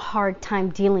a hard time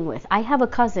dealing with. I have a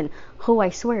cousin who I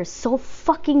swear is so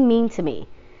fucking mean to me.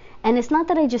 And it's not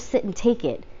that I just sit and take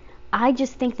it. I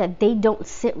just think that they don't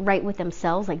sit right with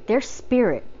themselves. Like, their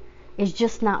spirit is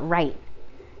just not right.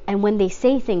 And when they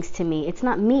say things to me, it's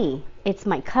not me, it's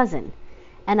my cousin.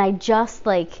 And I just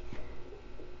like,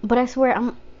 but I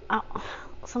swear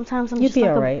sometimes I'm You'd just be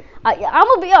like alright. I'm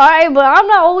gonna be alright, but I'm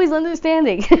not always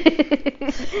understanding.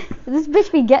 This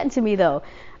bitch be getting to me though.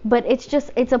 But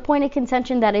it's a point of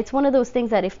contention that it's one of those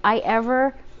things that if I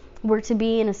ever were to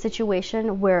be in a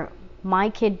situation where my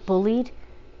kid bullied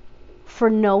for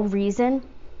no reason,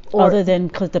 or other than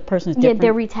because the person's different. Yeah,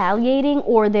 they're retaliating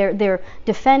or they're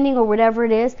defending or whatever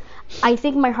it is, I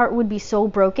think my heart would be so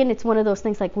broken. It's one of those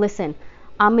things like, listen,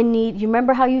 I'm gonna need, you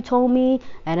remember how you told me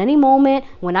at any moment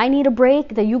when I need a break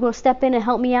that you gonna step in and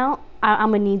help me out?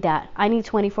 I'm gonna need that. I need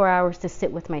 24 hours to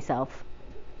sit with myself.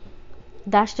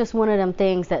 That's just one of them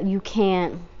things that you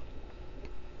can't,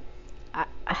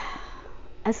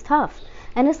 it's tough.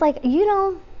 And it's like, do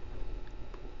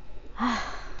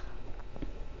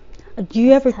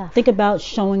you ever think about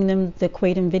showing them the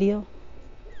Quaden video?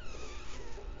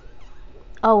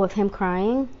 Oh, of him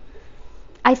crying?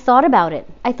 I thought about it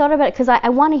because I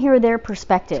want to hear their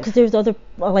perspective. Because there's other,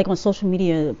 like on social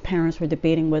media, parents were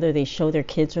debating whether they show their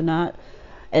kids or not.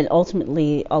 And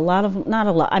ultimately, not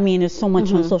a lot. I mean, there's so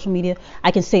much on social media.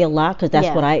 I can say a lot because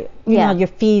that's what you know, your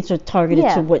feeds are targeted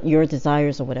to what your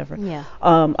desires or whatever. Yeah.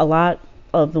 A lot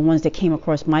of the ones that came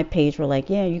across my page were like,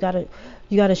 yeah, you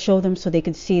gotta show them so they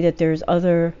can see that there's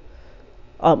other,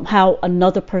 how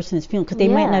another person is feeling, because they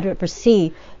might not ever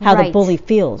see how the bully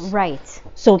feels. Right.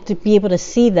 So to be able to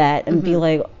see that and be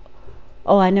like,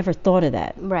 oh, I never thought of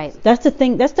that. Right. That's the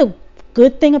thing. That's the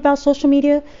good thing about social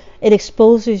media. It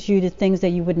exposes you to things that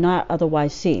you would not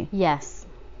otherwise see. Yes.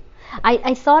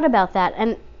 I thought about that,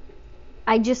 and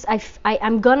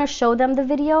I'm gonna show them the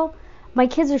video. My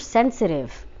kids are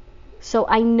sensitive, so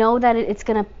I know that it's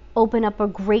gonna open up a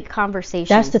great conversation.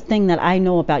 That's the thing that I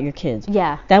know about your kids.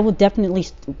 Yeah. That will definitely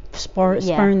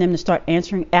spurn them to start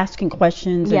asking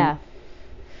questions. Yeah.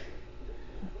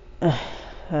 I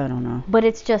don't know. But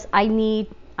it's just, I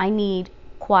need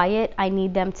quiet. I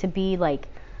need them to be like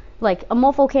a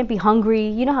mofo can't be hungry.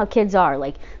 You know how kids are.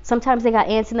 Like, sometimes they got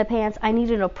ants in the pants. I need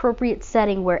an appropriate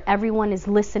setting where everyone is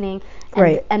listening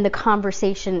and the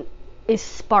conversation is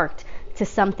sparked to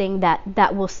something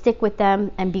that will stick with them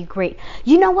and be great.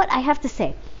 You know what I have to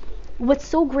say? What's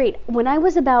so great, when I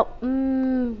was about 8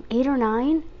 or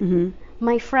 9,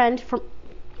 my friend's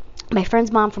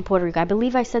mom from Puerto Rico, I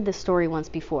believe I said this story once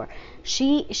before.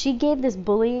 She gave this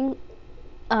bullying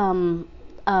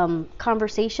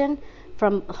conversation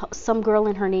from some girl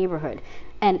in her neighborhood,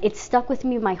 and it stuck with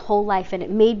me my whole life, and it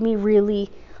made me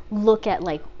really look at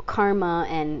like karma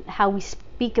and how we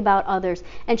speak about others.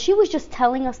 And she was just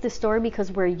telling us this story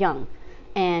because we're young,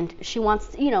 and she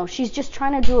wants, she's just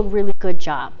trying to do a really good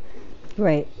job.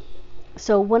 Right.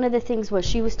 So one of the things was,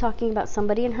 she was talking about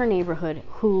somebody in her neighborhood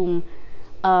whom,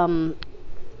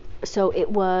 so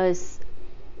it was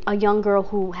a young girl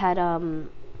who had,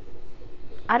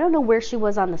 I don't know where she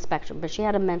was on the spectrum, but she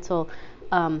had a mental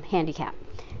handicap.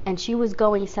 And she was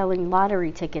selling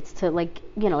lottery tickets to, like,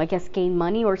 I guess gain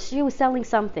money, or she was selling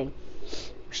something.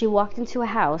 She walked into a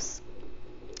house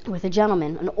with a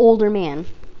gentleman, an older man,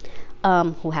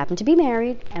 who happened to be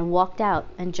married, and walked out,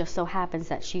 and just so happens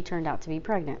that she turned out to be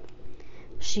pregnant.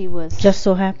 She was... Just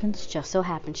so happens? Just so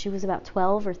happens. She was about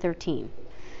 12 or 13.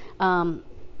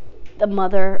 The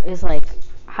mother is like,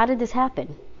 how did this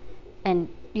happen? And,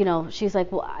 she's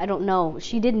like, well, I don't know.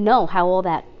 She didn't know how all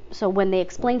that... So when they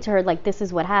explained to her, like, this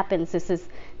is what happens, this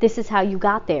is how you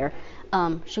got there,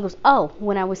 she goes, oh,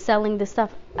 when I was selling this stuff,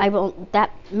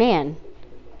 that man,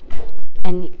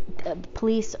 and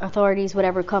police authorities,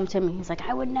 whatever, come to him, he's like,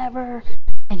 I would never,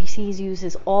 and he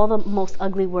uses all the most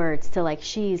ugly words to, like,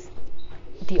 she's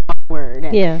the R word,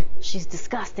 and she's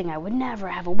disgusting, I would never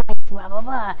have a wife, blah, blah,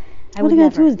 blah. What are you going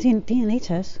to do with the DNA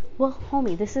test? Well,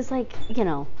 homie, this is like,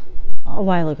 a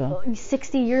while ago.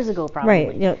 60 years ago, probably.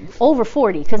 Right, yeah. Over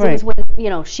 40, because it was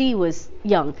when, she was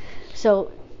young.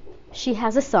 So she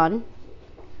has a son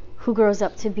who grows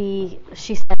up to be,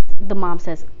 the mom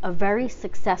says, a very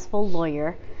successful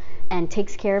lawyer, and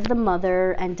takes care of the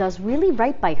mother and does really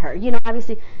right by her.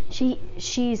 Obviously, he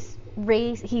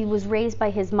was raised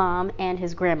by his mom and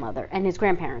his grandmother and his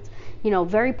grandparents.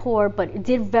 Very poor, but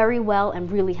did very well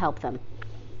and really helped them.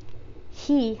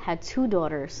 he had 2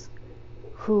 daughters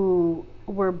who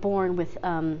were born with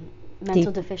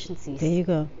mental deficiencies. There you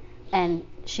go. And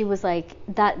she was like,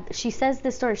 that. She says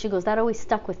this story. She goes, that always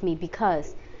stuck with me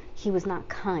because he was not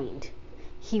kind.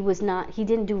 He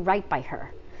didn't do right by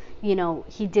her. You know,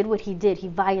 he did what he did. He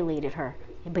violated her,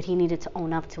 but he needed to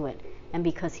own up to it. And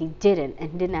because he didn't,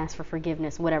 and didn't ask for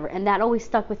forgiveness, whatever. And that always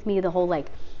stuck with me, the whole, like,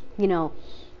 you know,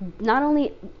 not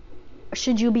only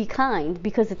should you be kind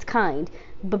because it's kind,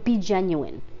 but be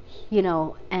genuine, you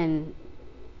know, and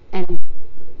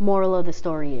moral of the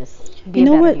story is be a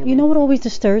better human. You know what always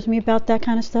disturbs me about that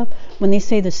kind of stuff? When they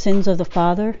say the sins of the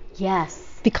father.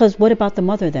 Yes. Because what about the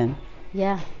mother then?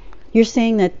 Yeah. You're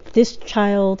saying that this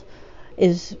child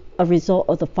is a result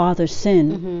of the father's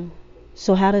sin. Mm-hmm.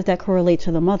 So how does that correlate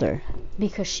to the mother?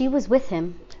 Because she was with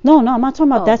him. No, I'm not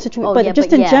talking about that situation, but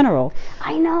just in general.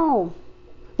 I know.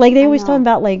 Like they always talk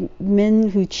about like men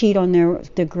who cheat on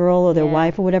their girl or their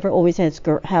wife or whatever always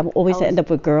end up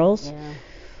with girls. Yeah.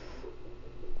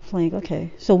 Like,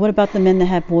 okay, so what about the men that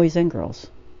have boys and girls?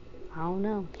 I don't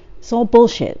know. It's all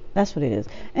bullshit. That's what it is.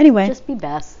 Anyway. Just be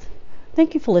best.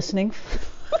 Thank you for listening.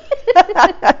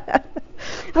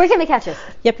 Where can they catch us?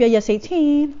 Yep, yeah, yes,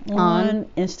 18 on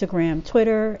Instagram,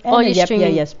 Twitter, and the Yep, yeah,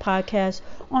 yes podcast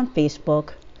on Facebook,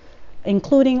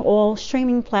 including all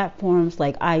streaming platforms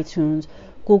like iTunes,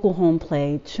 Google Home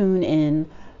Play, TuneIn,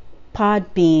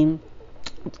 Podbean,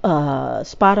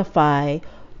 Spotify,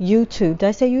 YouTube. Did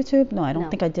I say YouTube? No, I don't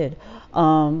think I did.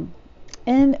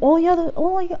 And all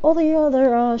the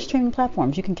other streaming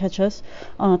platforms. You can catch us.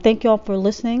 Thank you all for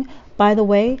listening. By the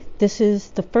way, this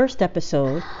is the first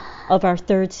episode of our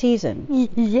 3rd season.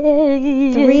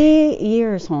 Yay! 3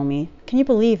 years, homie. Can you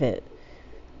believe it?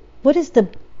 What is the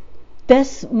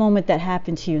best moment that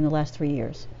happened to you in the last 3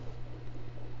 years?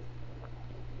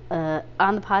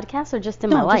 On the podcast or just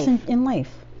in my life? No, just in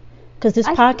life. Because this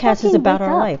podcast is about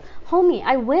our life. Homie,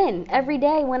 I win every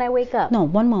day when I wake up. No,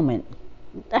 one moment.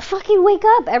 I fucking wake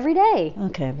up every day.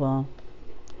 Okay, well,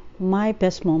 my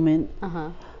best moment.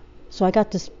 So I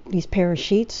got these pair of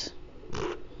sheets.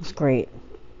 It's great.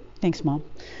 Thanks, Mom.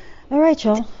 All right,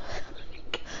 y'all.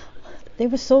 They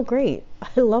were so great.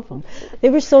 I love them.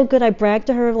 They were so good. I bragged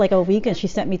to her like a week, and she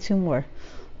sent me 2 more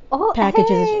packages.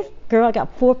 Hey. Girl, I got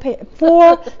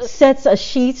 4 sets of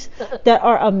sheets that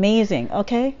are amazing.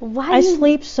 Okay. I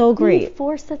sleep so great. You need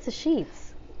 4 sets of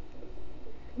sheets.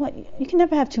 What? You can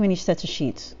never have too many sets of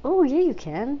sheets. Oh yeah, you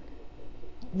can.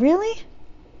 Really?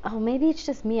 Oh, maybe it's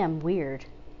just me. I'm weird.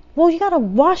 Well, you gotta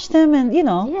wash them, and you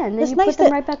know. Yeah, and then you put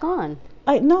them right back on.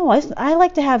 I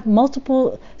like to have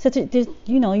multiple sets of,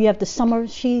 you know, you have the summer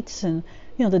sheets and,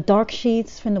 you know, the dark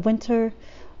sheets from the winter.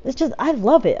 It's just, I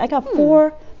love it. I got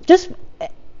 4,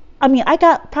 I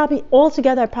got probably,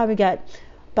 altogether, I probably got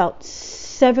about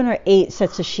 7 or 8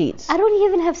 sets of sheets. I don't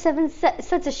even have 7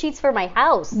 sets of sheets for my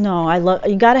house. No,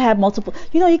 you gotta have multiple,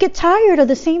 you know, you get tired of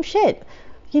the same shit.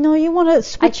 You know, you want to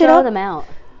switch it up. I throw them out.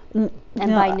 And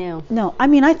buy new. No, I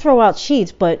mean I throw out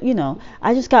sheets, but you know,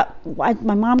 I just got. My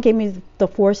mom gave me the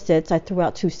 4 sets. I threw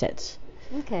out 2 sets.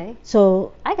 Okay.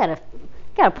 So I gotta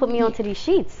put me onto these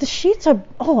sheets. The sheets are.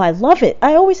 Oh, I love it.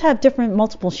 I always have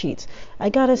multiple sheets. I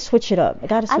gotta switch it up. I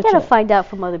gotta find out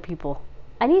from other people.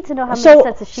 I need to know how many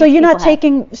sets of sheets. So you're not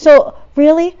taking. Have. So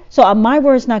really? So my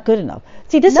word's not good enough.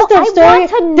 See, this is the story.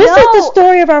 This is the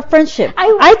story of our friendship.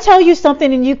 I tell you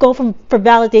something and you go for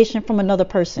validation from another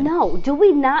person. No, do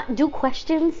we not do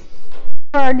questions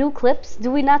for our new clips?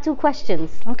 Do we not do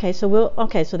questions? Okay, so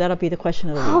that'll be the question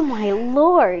of the week. Oh my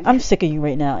Lord. I'm sick of you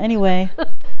right now. Anyway,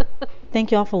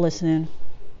 thank you all for listening.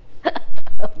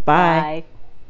 Bye.